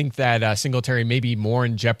fair. I think that Singletary may be more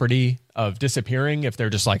in jeopardy of disappearing if they're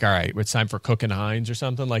just like, all right, it's time for Cook and Hines or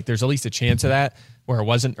something. Like there's at least a chance of that where it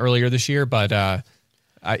wasn't earlier this year. But I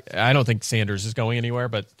don't think Sanders is going anywhere,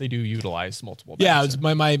 but they do utilize multiple backs. Yeah, it's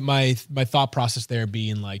my thought process there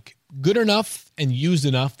being like good enough and used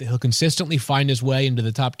enough that he'll consistently find his way into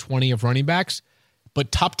the top 20 of running backs.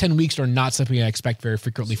 But top 10 weeks are not something I expect very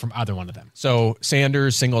frequently from either one of them. So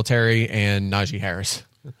Sanders, Singletary, and Najee Harris.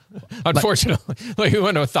 Unfortunately, like who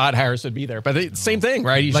wouldn't have thought Harris would be there, but same thing,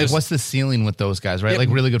 right? He's Like, just, what's the ceiling with those guys, right? Like,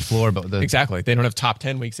 really good floor, but exactly. They don't have top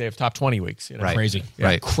 10 weeks; they have top 20 weeks. You know? Right. Crazy.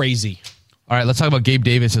 Right. Crazy. All right, let's talk about Gabe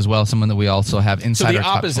Davis as well, someone that we also have So inside the our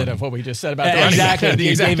top opposite 20. of what we just said about the running Exactly. back. The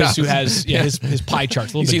Gabe exact Davis, who opposite. has his pie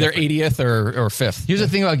charts. He's either 80th or 5th. Here's the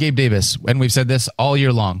thing about Gabe Davis, and we've said this all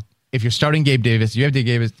year long. If you're starting Gabe Davis, you have to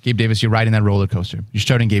Gabe Davis, you're riding that roller coaster. You're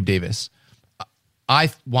starting Gabe Davis.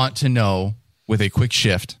 I want to know, with a quick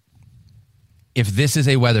shift, if this is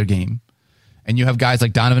a weather game and you have guys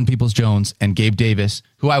like Donovan Peoples-Jones and Gabe Davis,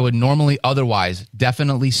 who I would normally otherwise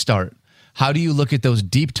definitely start, how do you look at those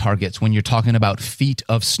deep targets when you're talking about feet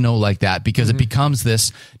of snow like that? Because it becomes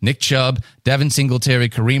this Nick Chubb, Devin Singletary,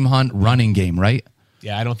 Kareem Hunt running game, right?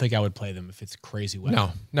 Yeah, I don't think I would play them if it's crazy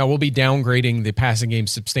weather. No, we'll be downgrading the passing game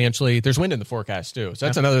substantially. There's wind in the forecast too. So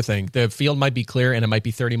that's another thing. The field might be clear and it might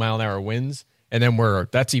be 30-mile-an-hour winds. And then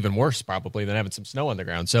that's even worse probably than having some snow on the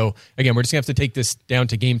ground. So again, we're just gonna have to take this down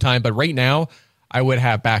to game time. But right now, I would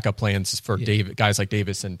have backup plans for guys like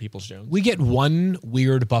Davis and Peoples-Jones. We get one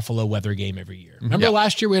weird Buffalo weather game every year. Remember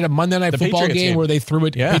last year we had a Monday Night Football Patriots game where they threw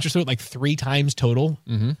it, Yeah. Patriots threw it like 3 times total.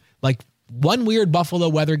 Like one weird Buffalo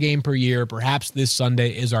weather game per year. Perhaps this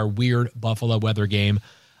Sunday is our weird Buffalo weather game.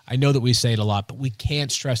 I know that we say it a lot, but we can't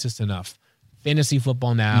stress this enough. Fantasy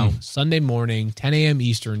football now, Sunday morning, 10 a.m.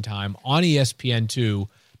 Eastern time on ESPN2,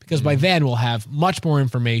 because by then we'll have much more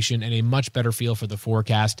information and a much better feel for the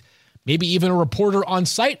forecast. Maybe even a reporter on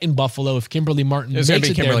site in Buffalo if Kimberly Martin It's makes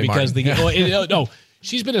gonna it be there Kimberly because Martin. no,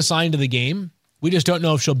 she's been assigned to the game. We just don't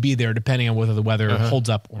know if she'll be there depending on whether the weather holds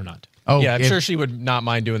up or not. Oh, Yeah, I'm sure she would not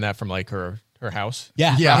mind doing that from like her house.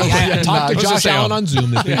 Yeah. Yeah. I talked to I was Josh just saying. Allen on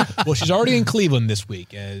Zoom this week. Well, she's already in Cleveland this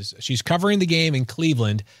week as she's covering the game in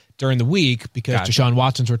Cleveland during the week because Gotcha. Deshaun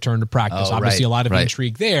Watson's return to practice. Oh, Obviously, right, a lot of right.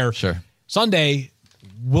 intrigue there. Sure. Sunday,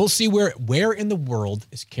 we'll see where in the world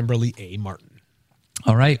is Kimberly A. Martin.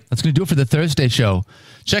 All right, that's going to do it for the Thursday show.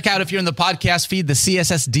 Check out, if you're in the podcast feed, the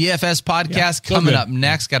CSS DFS podcast so coming good. up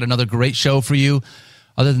next. Got another great show for you.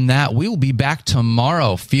 Other than that, we will be back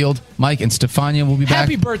tomorrow. Field, Mike, and Stefania will be back.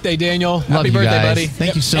 Happy birthday, Daniel. Love Happy you birthday, guys. buddy.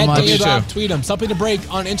 Thank you so At much. Daniel too. Doc, tweet him. Something to break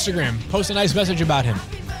on Instagram. Post a nice message about him.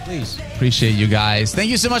 Please. Appreciate you guys. Thank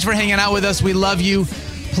you so much for hanging out with us. We love you.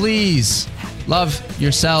 Please love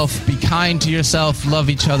yourself. Be kind to yourself. Love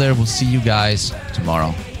each other. We'll see you guys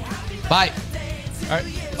tomorrow. Bye. All right,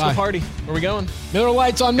 let's go party. Where are we going? Miller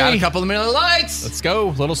Lights on Got me. a couple of Miller Lights. Let's go.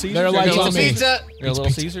 Little Caesars. There are lights You're on gonna me. Pizza. You're a Little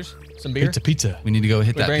Caesars. Some beer. Pizza. We need to go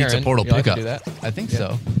hit that bring her pizza in. portal You'll have to pickup. do that. I think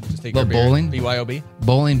so. Just take Little our beer. bowling. BYOB.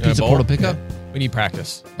 Bowling, You wanna pizza bowl? portal pickup. Yeah. We need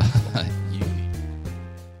practice. You-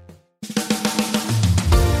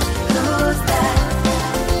 Who's that?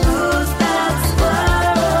 Who's that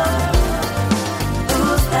squirrel?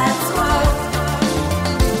 Who's that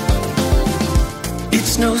squirrel?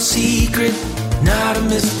 It's no secret, not a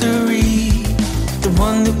mystery. The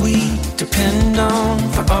one that we depend on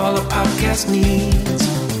for all our podcast needs.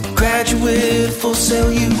 Graduate, Full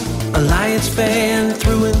Sail U, Alliance fan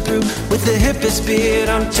through and through. With the hippest beard,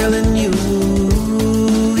 I'm telling you,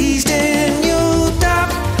 he's Dan